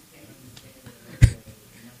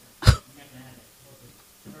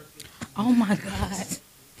 Oh my God.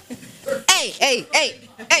 Hey.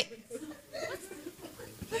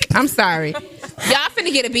 I'm sorry. Y'all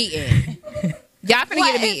finna get a beating. Y'all finna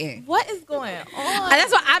get a beating. What is going on?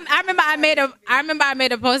 That's what I remember. I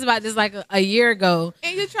made a post about this like a year ago.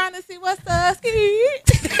 And you're trying to see what's the ski.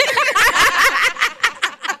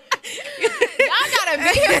 Y'all got a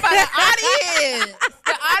video for the audience.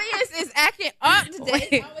 The audience is acting up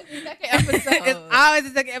today. It's always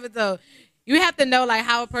the second episode. You have to know like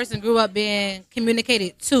how a person grew up being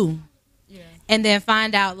communicated to, and then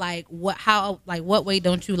find out like what way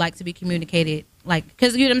don't you like to be communicated, like,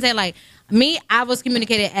 because you know what I'm saying. Like me, I was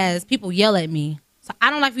communicated as people yell at me, so I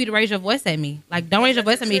don't like for you to raise your voice at me. Like don't raise your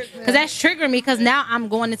voice at me because that's triggering me. Because now I'm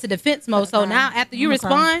going into defense mode. So now after you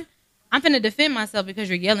respond, I'm finna defend myself because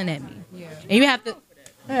you're yelling at me. Yeah, and you have to.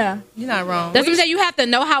 Yeah, you're not wrong. That's what I'm saying. You have to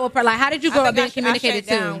know how like how did you grow up being communicated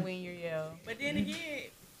to? When you yell. But then again,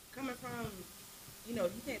 coming from, you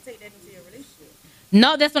can't take that into your relationship.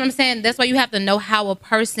 No, that's what I'm saying. That's why you have to know how a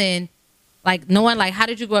person, like knowing like how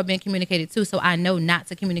did you grow up being communicated to, so I know not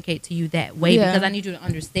to communicate to you that way because I need you to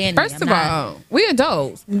understand me. First of all, we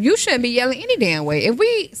adults. You shouldn't be yelling any damn way. If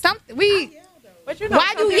But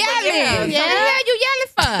why you yelling? Yeah. You yelling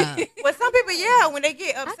for? Well, some people yell when they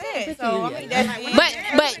get upset. So I mean,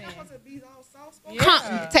 that's But come,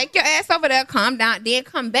 take your ass over there, calm down, then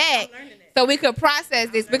come back so we could process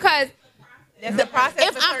this because that's the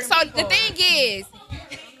process. The thing is,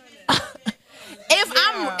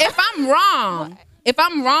 if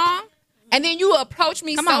I'm wrong, and then you approach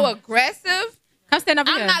me aggressive, come stand up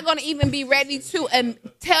here. I'm not gonna even be ready to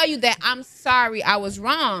tell you that I'm sorry I was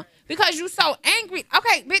wrong because you so angry.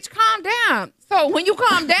 Okay, bitch, calm down. So when you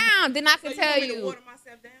calm down, then I can tell you.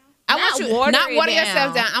 I want you not water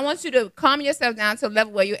yourself down. I want you to calm yourself down to a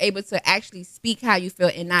level where you're able to actually speak how you feel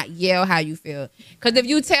and not yell how you feel. Because if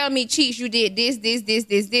you tell me, Cheeks, you did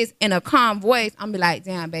this in a calm voice, I'm be like,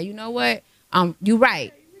 damn, babe, you know what? You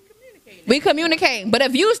right. We communicate. But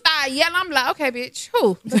if you start yelling, I'm like, okay, bitch,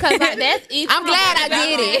 who? Because like, that's easy. I'm glad I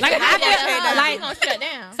did it. Like I feel like gonna shut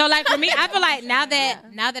down. So like for me, I feel like now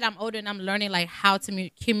that I'm older and I'm learning like how to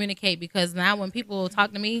communicate, because now when people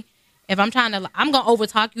talk to me, if I'm trying to, I'm gonna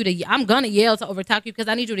overtalk you. I'm gonna yell to overtalk you because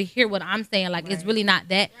I need you to hear what I'm saying. Like it's really not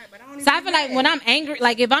that. So I feel like when I'm angry,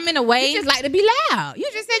 like if I'm in a way, you just like to be loud. You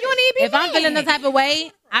just said you want to be. If I'm feeling the type of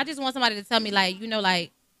way, I just want somebody to tell me like,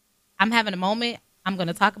 like I'm having a moment. I'm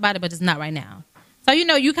gonna talk about it, but it's not right now. So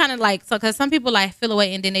you kind of like because some people like feel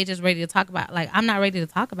away and then they just ready to talk about. Like I'm not ready to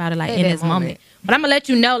talk about it like in this moment. But I'm gonna let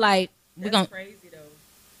you know like we're gonna. Crazy though.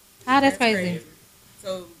 How that's crazy.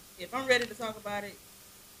 So if I'm ready to talk about it.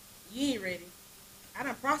 You ain't ready. I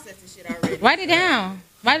done processed this shit already. Write it down.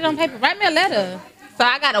 Write it on paper. Write me a letter. So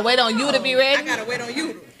I gotta wait on you to be ready. I gotta wait on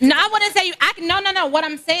you. No, I wouldn't say you. No. What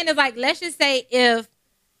I'm saying is like let's just say if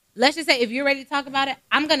you're ready to talk about it,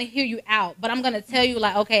 I'm gonna hear you out, but I'm gonna tell you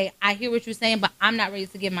like, okay, I hear what you're saying, but I'm not ready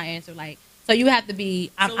to give my answer. Like, so you have to be.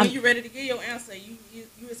 So when you ready to give your answer,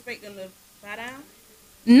 you expect them to bow down?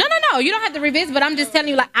 No. You don't have to revisit, but I'm just telling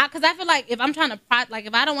you, like, because I feel like if I'm trying to,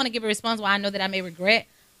 if I don't want to give a response where I know that I may regret,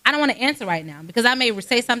 I don't want to answer right now because I may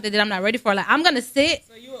say something that I'm not ready for. Like, I'm gonna sit.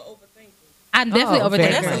 So you an overthinker. I'm definitely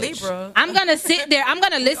overthinking. That's a Libra. I'm gonna sit there. I'm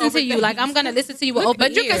gonna listen to you. Like, I'm gonna listen to you with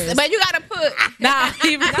open ears. But you gotta put Nah.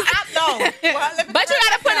 No. But you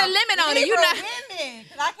gotta put a limit on it. women,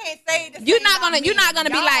 because I can't say this. You're not gonna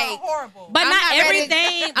be like horrible. But I'm not ready-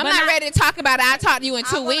 everything. I'm not ready to talk about it. I'll talk to you in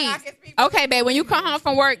 2 weeks. Okay, babe, when you come home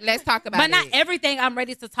from work, let's talk about it. But not everything I'm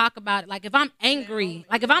ready to talk about. Like, if I'm angry,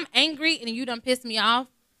 and you done pissed me off,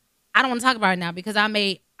 I don't want to talk about it now because I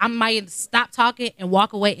might stop talking and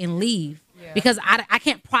walk away and leave because I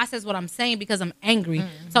can't process what I'm saying because I'm angry.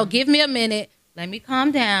 So give me a minute. Let me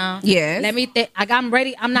calm down. Yes. Let me think. I'm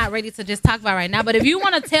ready. I'm not ready to just talk about it right now. But if you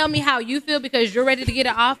want to tell me how you feel because you're ready to get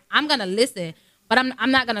it off, I'm gonna listen. But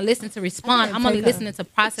I'm not gonna listen to respond. I'm only listening to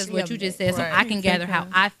process what you just said, so I can gather how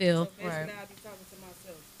I feel.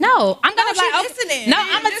 No, I'm gonna be like, listening. no,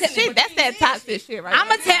 I'm gonna tell. That's that toxic shit, right? I'm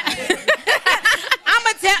gonna tell. I'm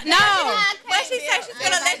gonna tell. No. But she said she's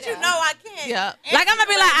gonna let you know I can't. Yeah. Like I'm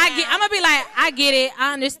gonna be like, I get it.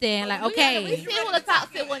 I understand. Like, We okay. see who the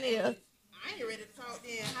toxic one is. I ain't ready to talk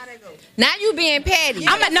then. How that go? Now you being petty.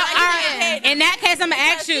 All right. In that case, I'm gonna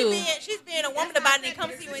ask you. She's being a woman about it and come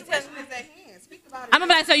see you and tell you. I'm gonna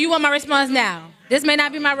be like, so you want my response now? This may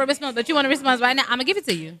not be my real response, but you want a response right now. I'm gonna give it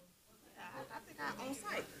to you.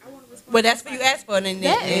 Well, that's what you asked for.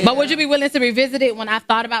 But would you be willing to revisit it when I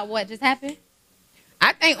thought about what just happened?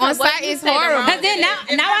 I think on site is horrible. Because then now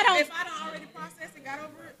I don't. If I don't already processed and got over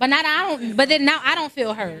it, But now I don't. But then now I don't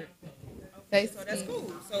feel hurt. so that's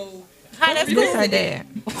cool. So How that's cool. Her dad.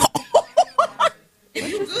 if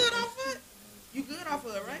you good off it, you good off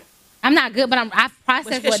of it, right? I'm not good, but I've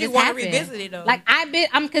processed But what she just wanna happened. revisit it, though. Like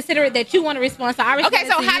I'm considerate that you want to respond, so I respond. Okay,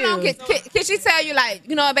 so to how you. long can she tell you, like,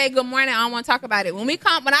 you know, babe, good morning, I don't want to talk about it. When I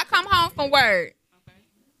come home from work,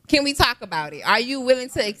 can we talk about it? Are you willing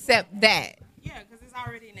to accept that? Yeah, because it's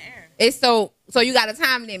already in the air. It's so you got a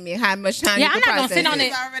time limit, how much time Yeah, you I'm can not gonna process sit on it.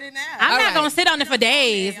 It's already now. I'm All not right. gonna sit on it for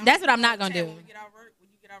days. That's what I'm not gonna do. When you get out work,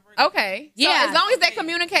 Okay. Yeah. So as long as they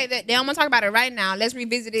communicate that they don't want to talk about it right now, let's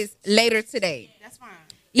revisit this later today. that's fine.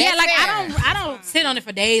 Yeah, That's like fair. I don't sit on it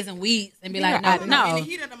for days and weeks and be like, In no. the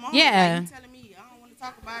heat of the moment, Yeah. like you telling me I don't want to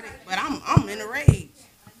talk about it, but I'm in a rage.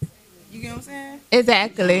 You get what I'm saying?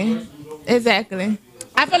 Exactly.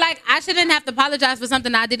 I feel like I shouldn't have to apologize for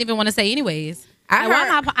something I didn't even want to say anyways. I Like, why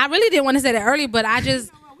heard- am I really didn't want to say that earlier, but I just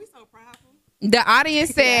We so prideful. The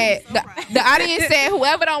audience said the audience said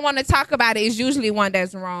whoever don't want to talk about it is usually one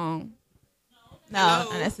that's wrong. No,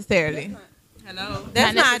 not necessarily. Hello.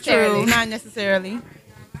 That's Not not necessarily. true. Not necessarily.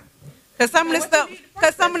 Because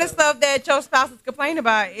some of the stuff that your spouse is complaining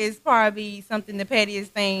about is probably something the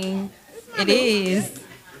pettiest thing it is.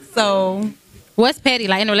 So what's petty?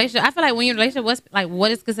 Like in a relationship, I feel like when you're in a relationship,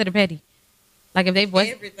 what is considered petty? Like if they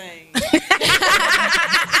voice Everything.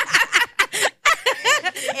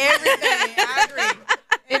 everything, I agree.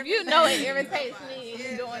 If you know it irritates me,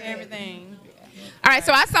 you're doing Everything. All right,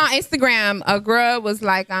 so I saw on Instagram a girl was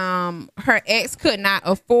like, her ex could not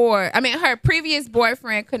afford. I mean, her previous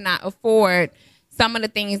boyfriend could not afford some of the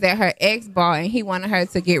things that her ex bought, and he wanted her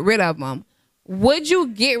to get rid of them. Would you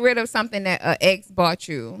get rid of something that an ex bought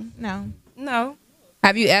you? No.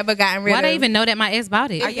 Have you ever gotten rid why of? they even know that my ex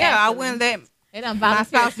bought it? Yeah, I wouldn't let They done my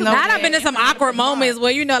spouse know. Now, I've that. been in some awkward moments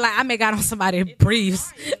where you know, like I may got on somebody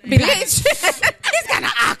briefs. Be like, Bitch, it's kind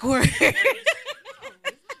of awkward.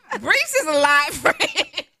 briefs is a lot,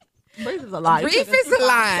 friend. Brief is a lot. Brief is a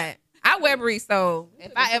lot. I wear briefs, so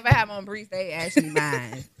if I ever have on briefs, they actually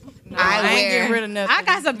mine. I ain't getting rid of nothing. I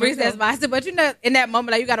got some briefs that's mine, but you know, in that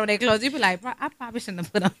moment, like you got on their clothes, you be like, bro, I probably shouldn't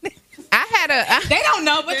have put on it. They don't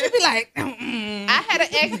know, but you be like, I had an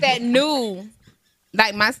ex that knew,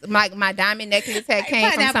 like my diamond necklace had came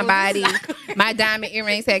from pineapple. somebody, my diamond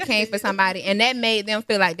earrings had came from somebody, and that made them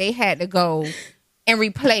feel like they had to go and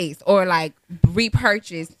replace or like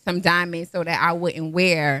repurchase some diamonds so that I wouldn't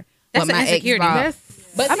wear That's what an my ex insecurity. bought.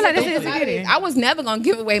 But I feel like that's the thing about insecurity. it is, I was never gonna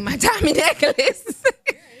give away my diamond necklace.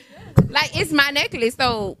 Like it's my necklace,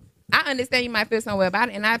 so I understand you might feel some way about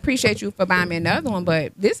it, and I appreciate you for buying me another one.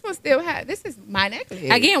 But this one still this is my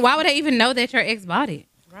necklace. again, why would they even know that your ex bought it?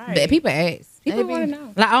 But people ask. People want to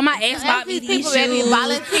know. Like, oh, my ex bought me these people that be shoes.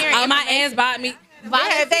 volunteering Oh, my ex bought me.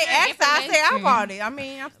 Yeah, if they ask, I say I bought it. I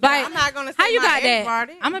mean, I'm not gonna say How you my got ex bought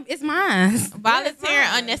that? it. It's mine. Volunteering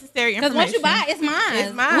unnecessary Because information. once you buy it, it's mine.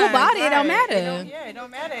 It's mine. Who bought it? It don't right. matter. It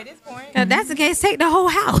don't matter at this point. If that's the case, take the whole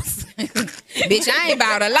house. Bitch, I ain't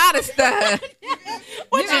bought a lot of stuff.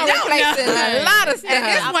 What you don't replacing a lot of stuff.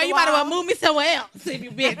 At this point, you might as well move me somewhere else if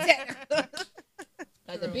you being technical.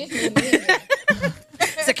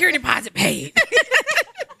 security deposit paid.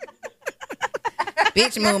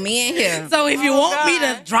 Bitch, move me in here. So if you want me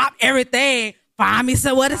to drop everything, find me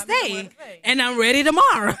somewhere to stay. And I'm ready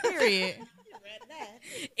tomorrow. Period.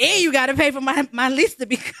 And you got to pay for my lease to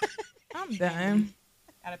be. I'm done.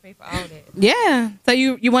 Gotta pay for all that. Yeah. So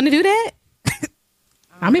you want to do that?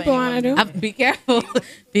 How people want to do? Be careful.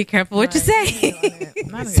 Be careful what you say.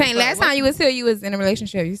 Saint, last time you was here, you was in a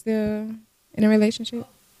relationship. You still in a relationship?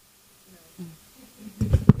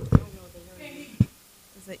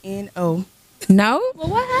 It's an N-O. No? Well,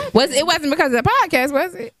 what happened? It wasn't because of the podcast,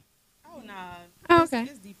 was it? Oh, nah. Oh, okay.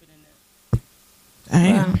 It's deeper than that.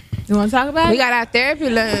 Damn. You want to talk about We it? got our therapy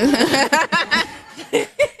learn.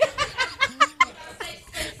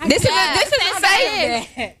 This is a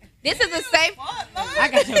safe. This is a safe. I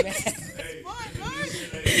got your back.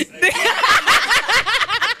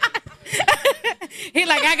 He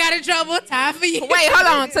like, I got in trouble. Time for you. Wait, hold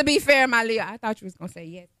on. To be fair, my Leo, I thought you was gonna say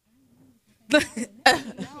yes. No, I'm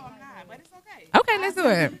not, but it's okay. Okay, let's do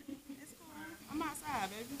it. It's cool. I'm outside,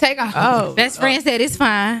 baby. Take off. Oh. Best friend said it's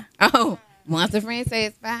fine. Oh, once a friend says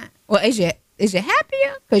it's fine. Well, is you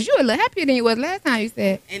happier? Cause you a little happier than you was last time. You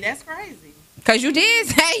said. And that's crazy. Cause you did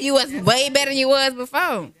say you was way better than you was before.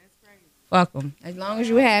 That's crazy. Fuck them. As long as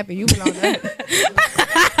you happy, you belong to us.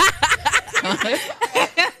 No love.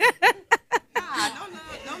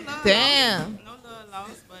 Damn. No love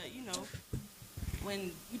lost, but you know,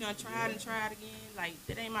 when you done tried again, like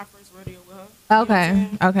that ain't my first rodeo with her. Okay.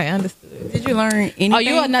 Okay, understood. Did you learn anything? Oh,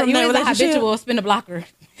 you are not. from You that is a relationship? habitual spin a blocker.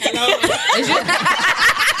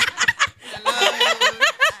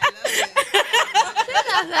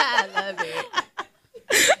 I love it.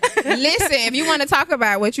 Listen, if you want to talk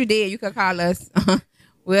about what you did, you could call us.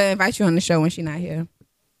 We'll invite you on the show when she's not here.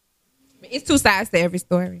 It's two sides to every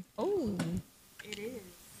story. Ooh. It is.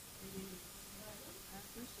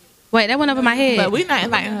 Wait, that went over my head. But we not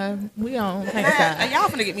inviting her. We don't take a side. Y'all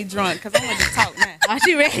finna get me drunk because I'm gonna just talk now. Are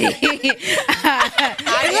you ready? I did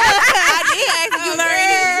ask if you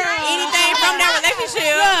learned anything from that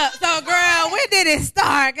relationship. Look, so girl, when did it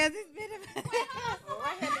start? Cause it's been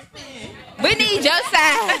We need your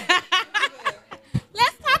side.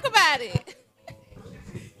 Let's talk about it.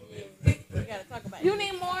 We gotta talk about it. You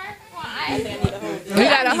need more? We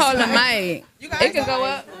got to hold the mic. It can go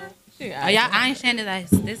up. Oh, y'all, I ain't shanded ice.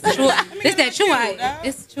 This true. This that true ice.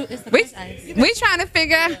 It's true. It's the best ice. We trying to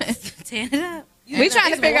figure out. Tan it up. We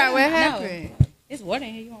trying to figure out what No. happened. It's water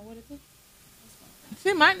in here. You want water too?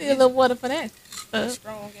 She might need a little water for that.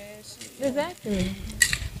 Strong ass shit. Exactly.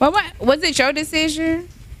 Well, what was it your decision?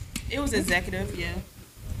 It was executive, yeah.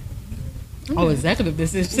 Oh, executive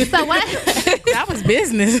decision. So what? That was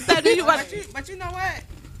business. So do you want But you know what?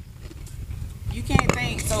 You can't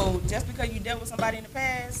think, so just because you dealt with somebody in the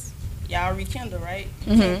past, y'all rekindle, right?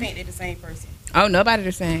 You can't think they're the same person. Oh, nobody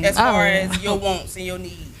the same. As far as your wants and your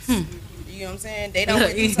needs. You know what I'm saying? They done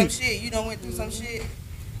went through some shit. You done went through some shit.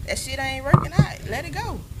 That shit ain't working out. Let it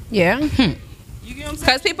go. Yeah. You get what I'm saying?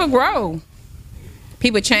 Because people grow.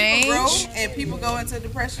 People change. People grow and people go into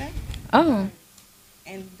depression. Oh.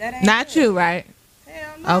 And that ain't Not good. you, right?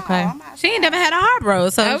 Hell no. Okay. I'm not She ain't never had a heart, bro.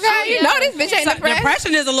 So Okay, you know this bitch ain't so depressed.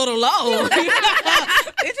 depression is a little low.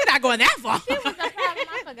 She's not going that far. What's the problem?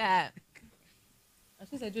 I forgot.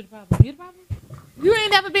 She said, "You the problem. You the problem." You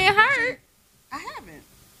ain't never been hurt. I haven't.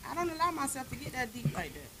 I don't allow myself to get that deep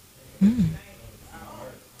like that.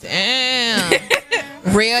 Damn.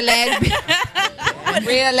 Real ass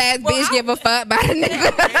bitch give a fuck about a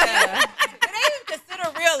nigga. Do they even consider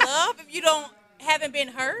real love if you haven't been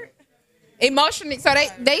hurt? Emotionally, so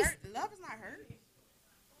they Love is not hurt.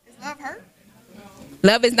 Is love hurt?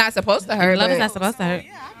 love is not supposed to hurt. Love is but- not supposed to hurt.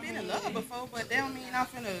 Yeah, I've been in love before, but that don't mean I'm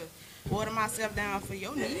finna water myself down for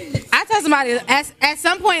your needs. I tell somebody at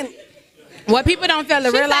some point, what people don't fail to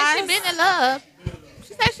She realize. said she been in love.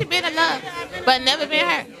 She said she been in love, but never been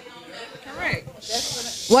hurt. Correct.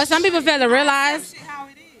 What some people fail to realize. Shit how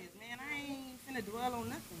it is, man. I ain't finna dwell on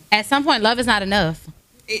nothing. At some point, love is not enough.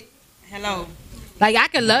 Hello. Like I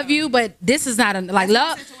can love you, but this is not like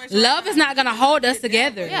love. Love is not gonna hold us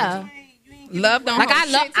together. Yeah. Love don't Like hold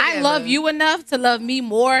shit I together. love you enough to love me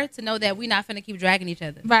more to know that we not finna keep dragging each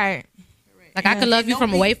other. Right. Like I could love you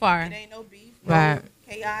from way far. It ain't no beef. No Right.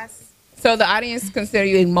 chaos. So the audience consider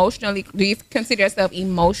you emotionally. Do you consider yourself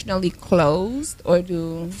emotionally closed, or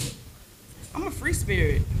do I'm a free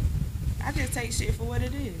spirit. I just take shit for what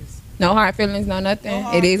it is. no hard feelings, no nothing? No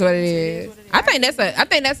hard It is what it feelings, is. what it is. I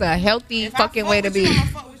think that's a healthy If fucking I fuck way to with be. You, I'ma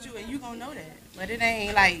fuck with you, and you gonna know that. But it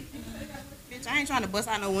ain't like, bitch, I ain't trying to bust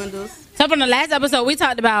out no windows. So from the last episode, we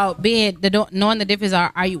talked about knowing the difference.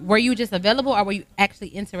 Were you just available, or were you actually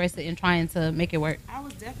interested in trying to make it work? I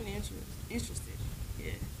was definitely interested.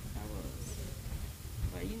 Yeah, I was.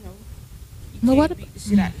 But you know, you But can't what beat the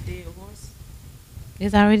shit out the dead horse.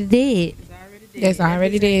 It's already dead. It's already dead. It's That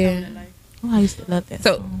already bitch ain't dead. coming to life. Oh, I used to love that.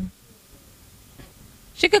 So- song.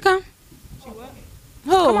 She could come. She what?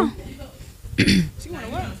 Who? She wanna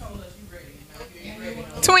what?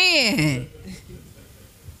 Twin.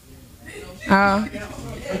 Oh.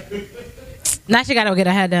 Now she gotta get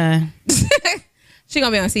her hair done. She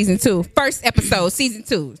gonna be on season 2. First episode, season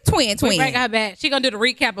 2. Twin. We bring her back. She gonna do the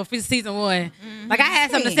recap of season 1. Mm-hmm. Like I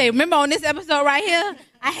had something to say. Remember on this episode right here?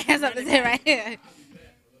 I had something to say right here.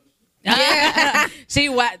 Yeah. She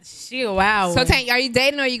a wild. So one. Tank, are you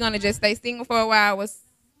dating or are you gonna just stay single for a while?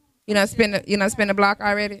 Spend the block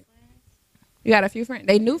already? You got a few friends?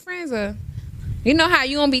 They new friends or you know how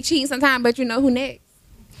you gonna be cheating sometime, but you know who next?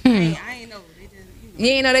 I ain't know. They just, You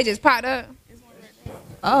ain't know they just popped up.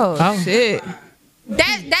 Oh, shit.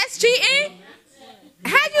 That's cheating?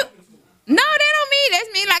 How you? No, they don't mean that's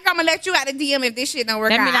me. Like I'm gonna let you out of DM if this shit don't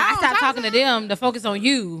work That out. means I don't stop talk talking to them to focus on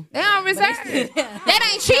you. They don't reserve. That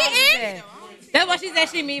ain't cheating. That's what she said.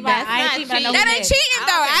 She mean by That's I ain't not cheating. But I know cheating. That who ain't next. cheating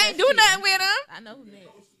though. I ain't do nothing with them. I know who next.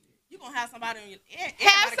 you gonna have somebody on your. Have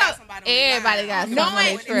Everybody got some. somebody on your Everybody line. got I don't somebody know on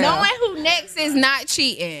their what trail. they- Knowing who next is not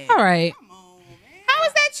cheating. All right. Come on, man. How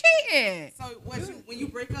is that cheating? So when you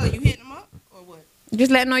break up, you hitting them up or what? Just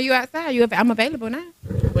letting know you outside. I'm available now.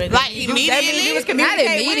 Like immediately, you was Not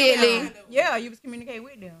communicating with immediately. them. Yeah, you was communicating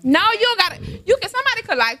with them. No, you don't gotta. You can. Somebody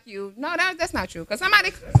could like you. No, that's not true. Cause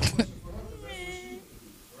somebody.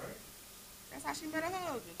 That's how she met her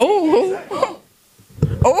husband. Oh.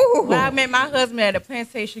 Oh. Well, I met my husband at a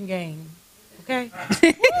plantation game. Okay. Ooh,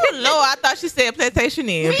 Lord, I thought she said plantation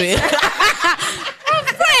in, bitch. Friend,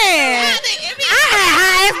 I had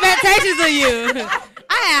high expectations of you.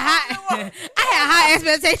 I had high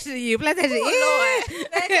expectations of you. PlayStation.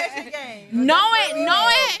 Plantation game.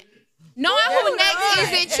 Knowing who next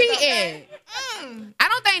isn't cheating. I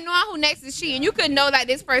don't think knowing who next is cheating. You could know like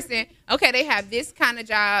this person. Okay, they have this kind of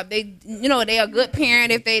job. They a good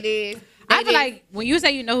parent if they did. I feel like when you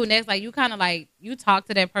say you know who next, like you kind of like you talk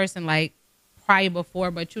to that person like prior before,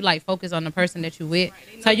 but you like focus on the person that you with.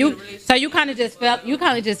 Right, so you kind of just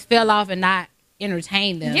fell off and not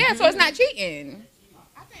entertain them. Yeah, so it's not cheating.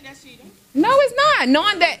 I think that's cheating. No, it's not.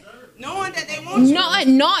 Knowing that they want you. No,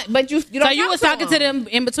 not. But you don't. So you was talking to them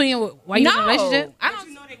in between while you was in a relationship. I don't.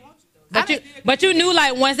 You know they want you though. But you knew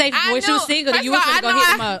like once when she was single, that you was gonna go hit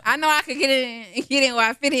them up. I know I could get in where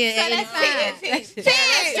I fit in. So that's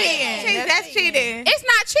cheating. That's cheating. It's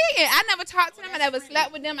not cheating. I never talked to them. I never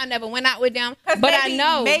slept with them. I never went out with them. But maybe, I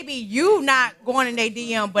know. maybe you not going in their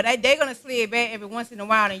DM, but they're gonna slid back every once in a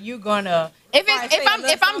while, and you gonna.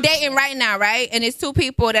 If I'm dating right now, right, and it's two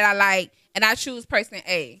people that I like, and I choose person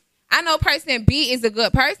A. I know person B is a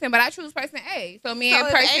good person, but I choose person A. So me and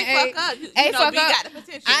person A, fuck up. You A know fuck B up. got the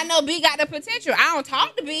potential. I know B got the potential. I don't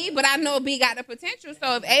talk to B, but I know B got the potential.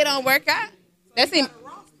 So if A don't work out, that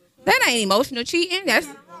ain't emotional cheating. That's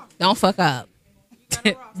don't fuck up.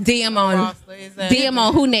 DM on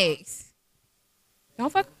who next. Don't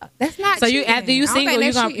fuck up. That's not. So cheating. you after you I don't single,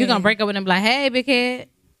 think you that's gonna break up with them like, hey, big head.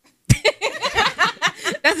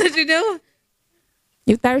 That's what you do.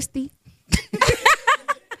 You thirsty?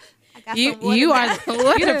 You are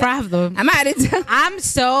the problem. I'm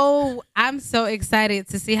so excited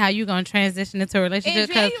to see how you gonna transition into a relationship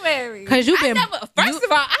In January. because you've been First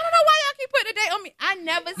of all, I don't know why y'all keep putting a date on me. I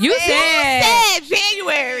never You said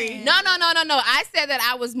January. No. I said that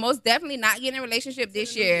I was most definitely not getting a relationship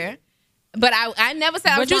this year. But I never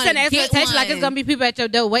said I was But you going said to get expectation like one. it's gonna be people at your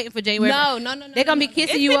door waiting for January. No. They're gonna be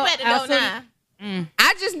kissing It's you people up at the door outside. now.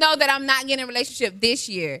 I just know that I'm not getting a relationship this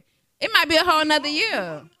year. It might be a whole nother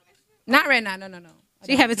year. Not right now. No.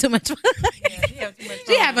 She having too much fun.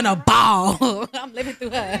 She having a ball. I'm living through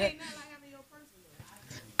her.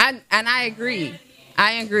 I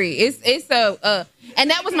agree. It's a and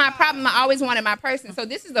that was my problem. I always wanted my person. So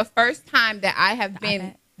this is the first time that I have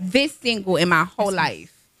been this single in my whole life.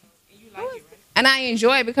 And I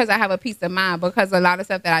enjoy it because I have a peace of mind, because a lot of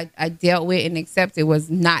stuff that I dealt with and accepted was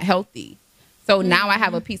not healthy. So now I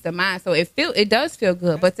have a peace of mind. So it does feel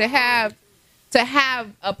good. But to have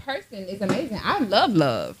a person is amazing. I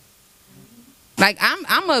love. Like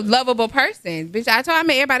I'm a lovable person, bitch. I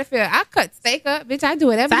made everybody feel. I cut steak up, bitch. I do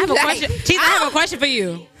whatever. So I have you a like. question. Chief, I have a question for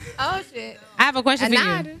you. Oh shit. I have a question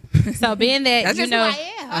for you. So being that That's you just know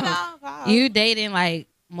who I am. you dating like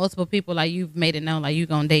multiple people, like you've made it known like you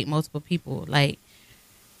gonna date multiple people, like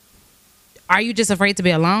are you just afraid to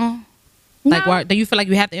be alone? Like, No. do you feel like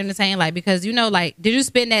you have to entertain, like, because you know, like, did you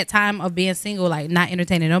spend that time of being single, like, not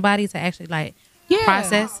entertaining nobody to actually like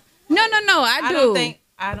process? No. I do.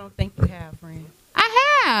 I don't think you have, friend.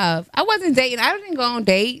 I have. I wasn't dating. I didn't go on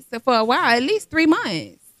dates for a while, at least 3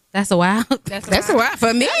 months. That's a while. That's a while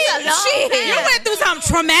for me. Shit. You went through something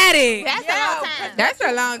traumatic. That's a long time. That's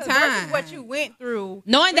a long Versus time. what you went through.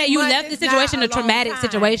 Knowing that you 3 months left the is not situation, a long traumatic time.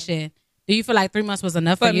 situation, do you feel like 3 months was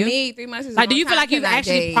enough for For you? me, 3 months is Like, do a long you feel time like you've to not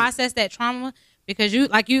actually date. processed that trauma? Because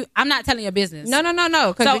I'm not telling your business. No.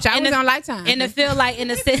 Because So, bitch, I in was the- on Lifetime. And to feel like in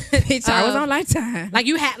the sense, bitch, I was of- on Lifetime. like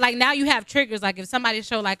you have, like now you have triggers. Like if somebody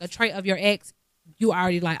show like a trait of your ex, you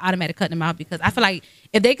already like automatic cutting them out, because I feel like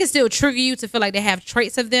if they can still trigger you to feel like they have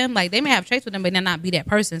traits of them, like they may have traits with them, but they're not be that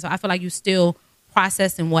person. So I feel like you still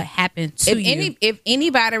processing what happened to you. If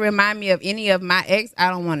anybody remind me of any of my ex, I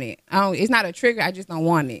don't want it. It's not a trigger. I just don't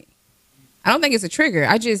want it. I don't think it's a trigger.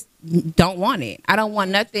 I just don't want it. I don't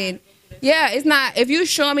want nothing. Yeah, it's not. If you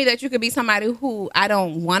show me that you could be somebody who I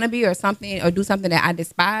don't want to be or something, or do something that I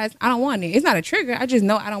despise, I don't want it. It's not a trigger. I just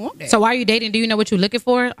know I don't want that. So why are you dating? Do you know what you're looking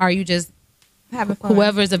for? Or are you just having fun?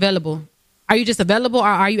 Whoever's available? Are you just available, or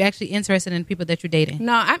are you actually interested in people that you're dating?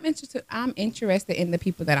 No, I'm interested in the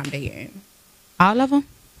people that I'm dating. All of them?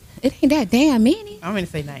 It ain't that damn many. I'm gonna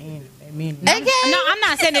say not in that many. No, I'm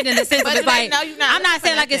not saying it in the sense of But it's they like know you're not I'm not looking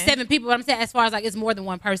saying for like it's nothing. 7 people, but I'm saying as far as like it's more than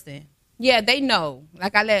one person. Yeah, they know.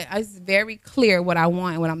 Like it's very clear what I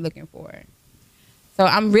want and what I'm looking for. So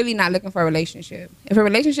I'm really not looking for a relationship. If a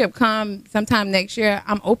relationship comes sometime next year,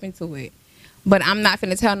 I'm open to it. But I'm not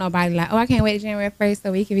finna tell nobody like, oh, I can't wait to January 1st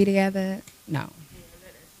so we can be together. No.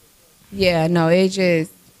 Yeah, no, it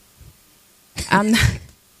just I'm not.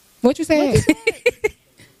 What you said?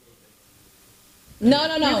 No.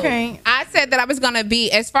 You can't. I said that I was gonna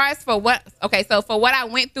be as far as for what. Okay, so for what I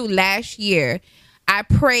went through last year, I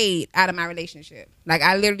prayed out of my relationship. Like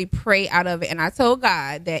I literally prayed out of it, and I told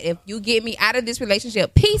God that if you get me out of this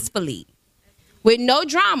relationship peacefully, with no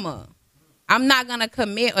drama, I'm not gonna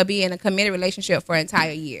commit or be in a committed relationship for an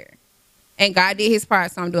entire year. And God did His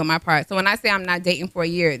part, so I'm doing my part. So when I say I'm not dating for a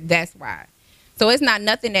year, that's why. So it's not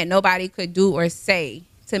nothing that nobody could do or say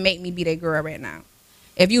to make me be that girl right now.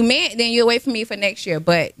 If you meant, then you'll wait for me for next year.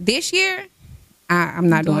 But this year, I'm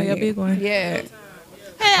not doing your it. big one. Yeah.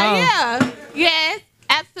 Hell yeah. Yes,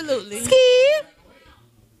 absolutely. Skip.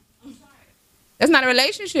 That's not a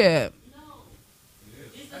relationship.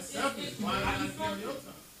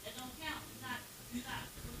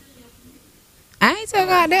 I ain't tell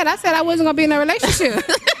God that. I said I wasn't gonna be in a relationship.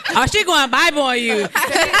 Oh, she going Bible on you.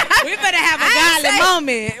 We better have a godly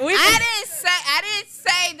moment. I didn't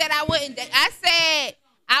say that I wouldn't. I said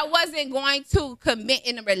I wasn't going to commit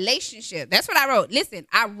in a relationship. That's what I wrote. Listen,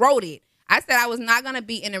 I wrote it. I said I was not going to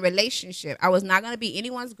be in a relationship. I was not going to be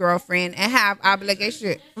anyone's girlfriend and have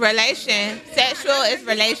obligation. Sexual is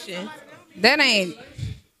relation. That ain't.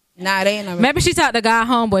 Nah, they ain't no. Maybe she talked to God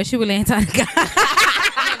homeboy. She really ain't talking to God.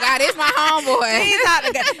 Oh my God, it's my homeboy. She ain't talk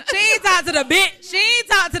to God. She ain't talk to the big. She ain't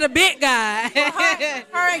talk to the big guy.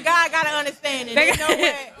 Her and God gotta understand it. They know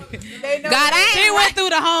what. They know. God, I ain't She went through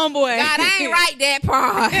the homeboy. God, I ain't write that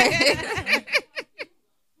part.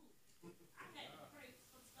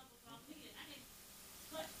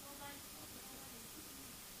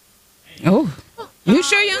 Oh, you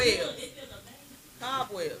sure you?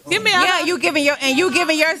 Cobwebs. Give me a Yeah, you giving your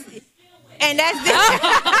and that's different.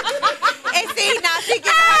 And see now she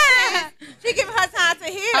giving her time to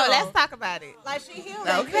heal. Oh, let's talk about it. Like she healed.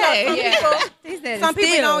 Okay. Some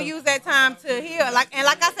people don't use that time to heal. Like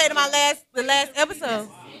I said in the last episode.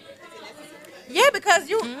 Yeah, because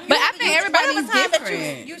But I think everybody's whatever time that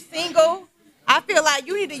different. you single. I feel like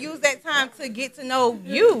you need to use that time to get to know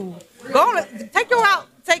you. Go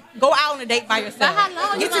out on a date by yourself. But how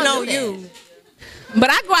long Get you to gonna know do that? you. But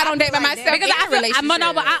I go out on date by myself Because in I a feel,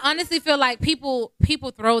 relationship. but I honestly feel like people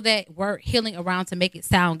throw that word healing around to make it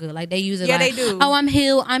sound good. Like they use it Yeah, like, they do. oh, I'm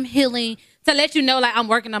healing to let you know like I'm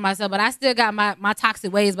working on myself, but I still got my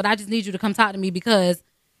toxic ways, but I just need you to come talk to me because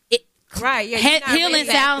Right, yeah. you're not healing really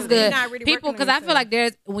sounds active. You're good. not really People, working because on I feel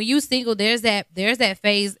like when you single, there's that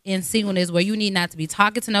phase in singleness where you need not to be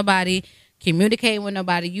talking to nobody, communicating with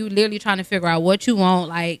nobody. You literally trying to figure out what you want.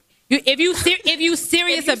 Like if you really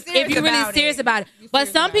serious about it. But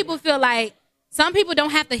some people feel like some people don't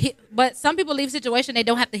have to. But some people leave situation they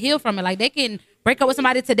don't have to heal from it. Like they can break up with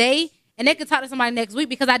somebody today. And they can talk to somebody next week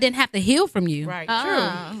because I didn't have to heal from you. Right.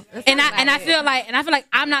 True. And I feel like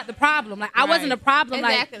I'm not the problem. Like I wasn't the problem.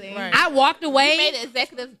 Exactly. Like I walked away. You made an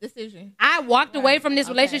executive decision. I walked away from this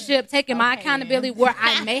relationship, taking my accountability where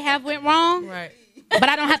I may have went wrong. Right. But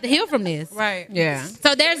I don't have to heal from this. Right. Yeah.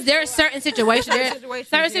 So there's certain situations.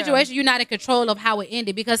 Certain situations you're not in control of how it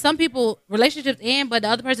ended because some people relationships end, but the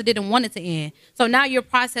other person didn't want it to end. So now your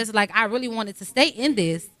process like I really wanted to stay in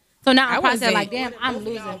this. So now I'm processing like damn, I'm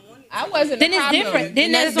losing. I wasn't. Then it's different.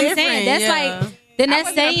 Then that's what I'm saying. That's like then I that's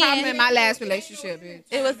wasn't a saying problem in my last relationship. Bitch.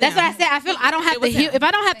 It was that's him. what I said. I feel I don't have to heal. If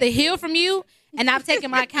I don't have to heal from you, and I'm taking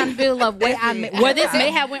my accountability of where this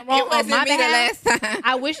may have went wrong It on wasn't my me the behalf. last time.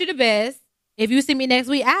 I wish you the best. If you see me next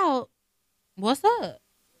week out, what's up?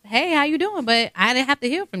 Hey, how you doing? But I didn't have to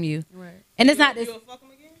hear from you. Right. And it's not this. You will fuck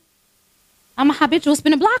him again? I'm a habitual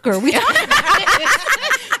spinning blocker. We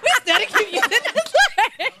study keep using this word.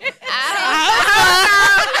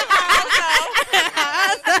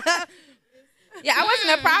 Yeah, I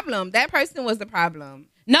wasn't a problem. That person was the problem.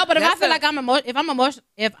 No, but if That's I feel a- like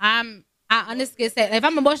I honestly say, if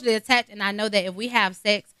I'm emotionally attached and I know that if we have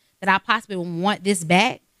sex that I possibly want this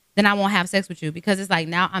back, then I won't have sex with you because it's like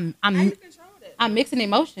now How you control that? I'm mixing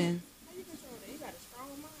emotions. How you control that? You got a strong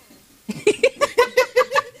mind.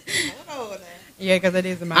 I don't know that. Yeah, because it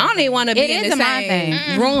is a mind. I don't even want to be It in is the a mind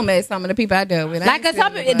same room as some of the people I dealt with. Like, cause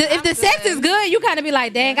if the sex is good, you kind of be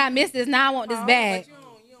like, dang, I missed this. Now I want this back.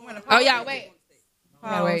 Oh, y'all wait.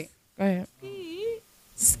 Yeah, wait. Go ahead.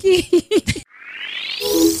 Ski.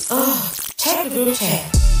 Check the group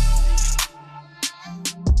chat.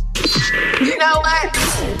 You know what?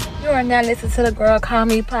 You are now listening to the Girl Call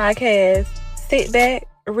Me podcast. Sit back,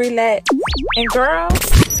 relax, and girl,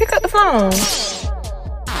 pick up the phone.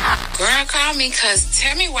 Girl, call me because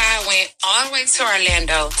tell me why I went all the way to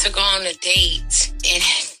Orlando to go on a date. And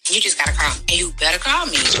you just got to call me. And you better call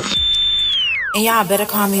me. And y'all better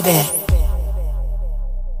call me back.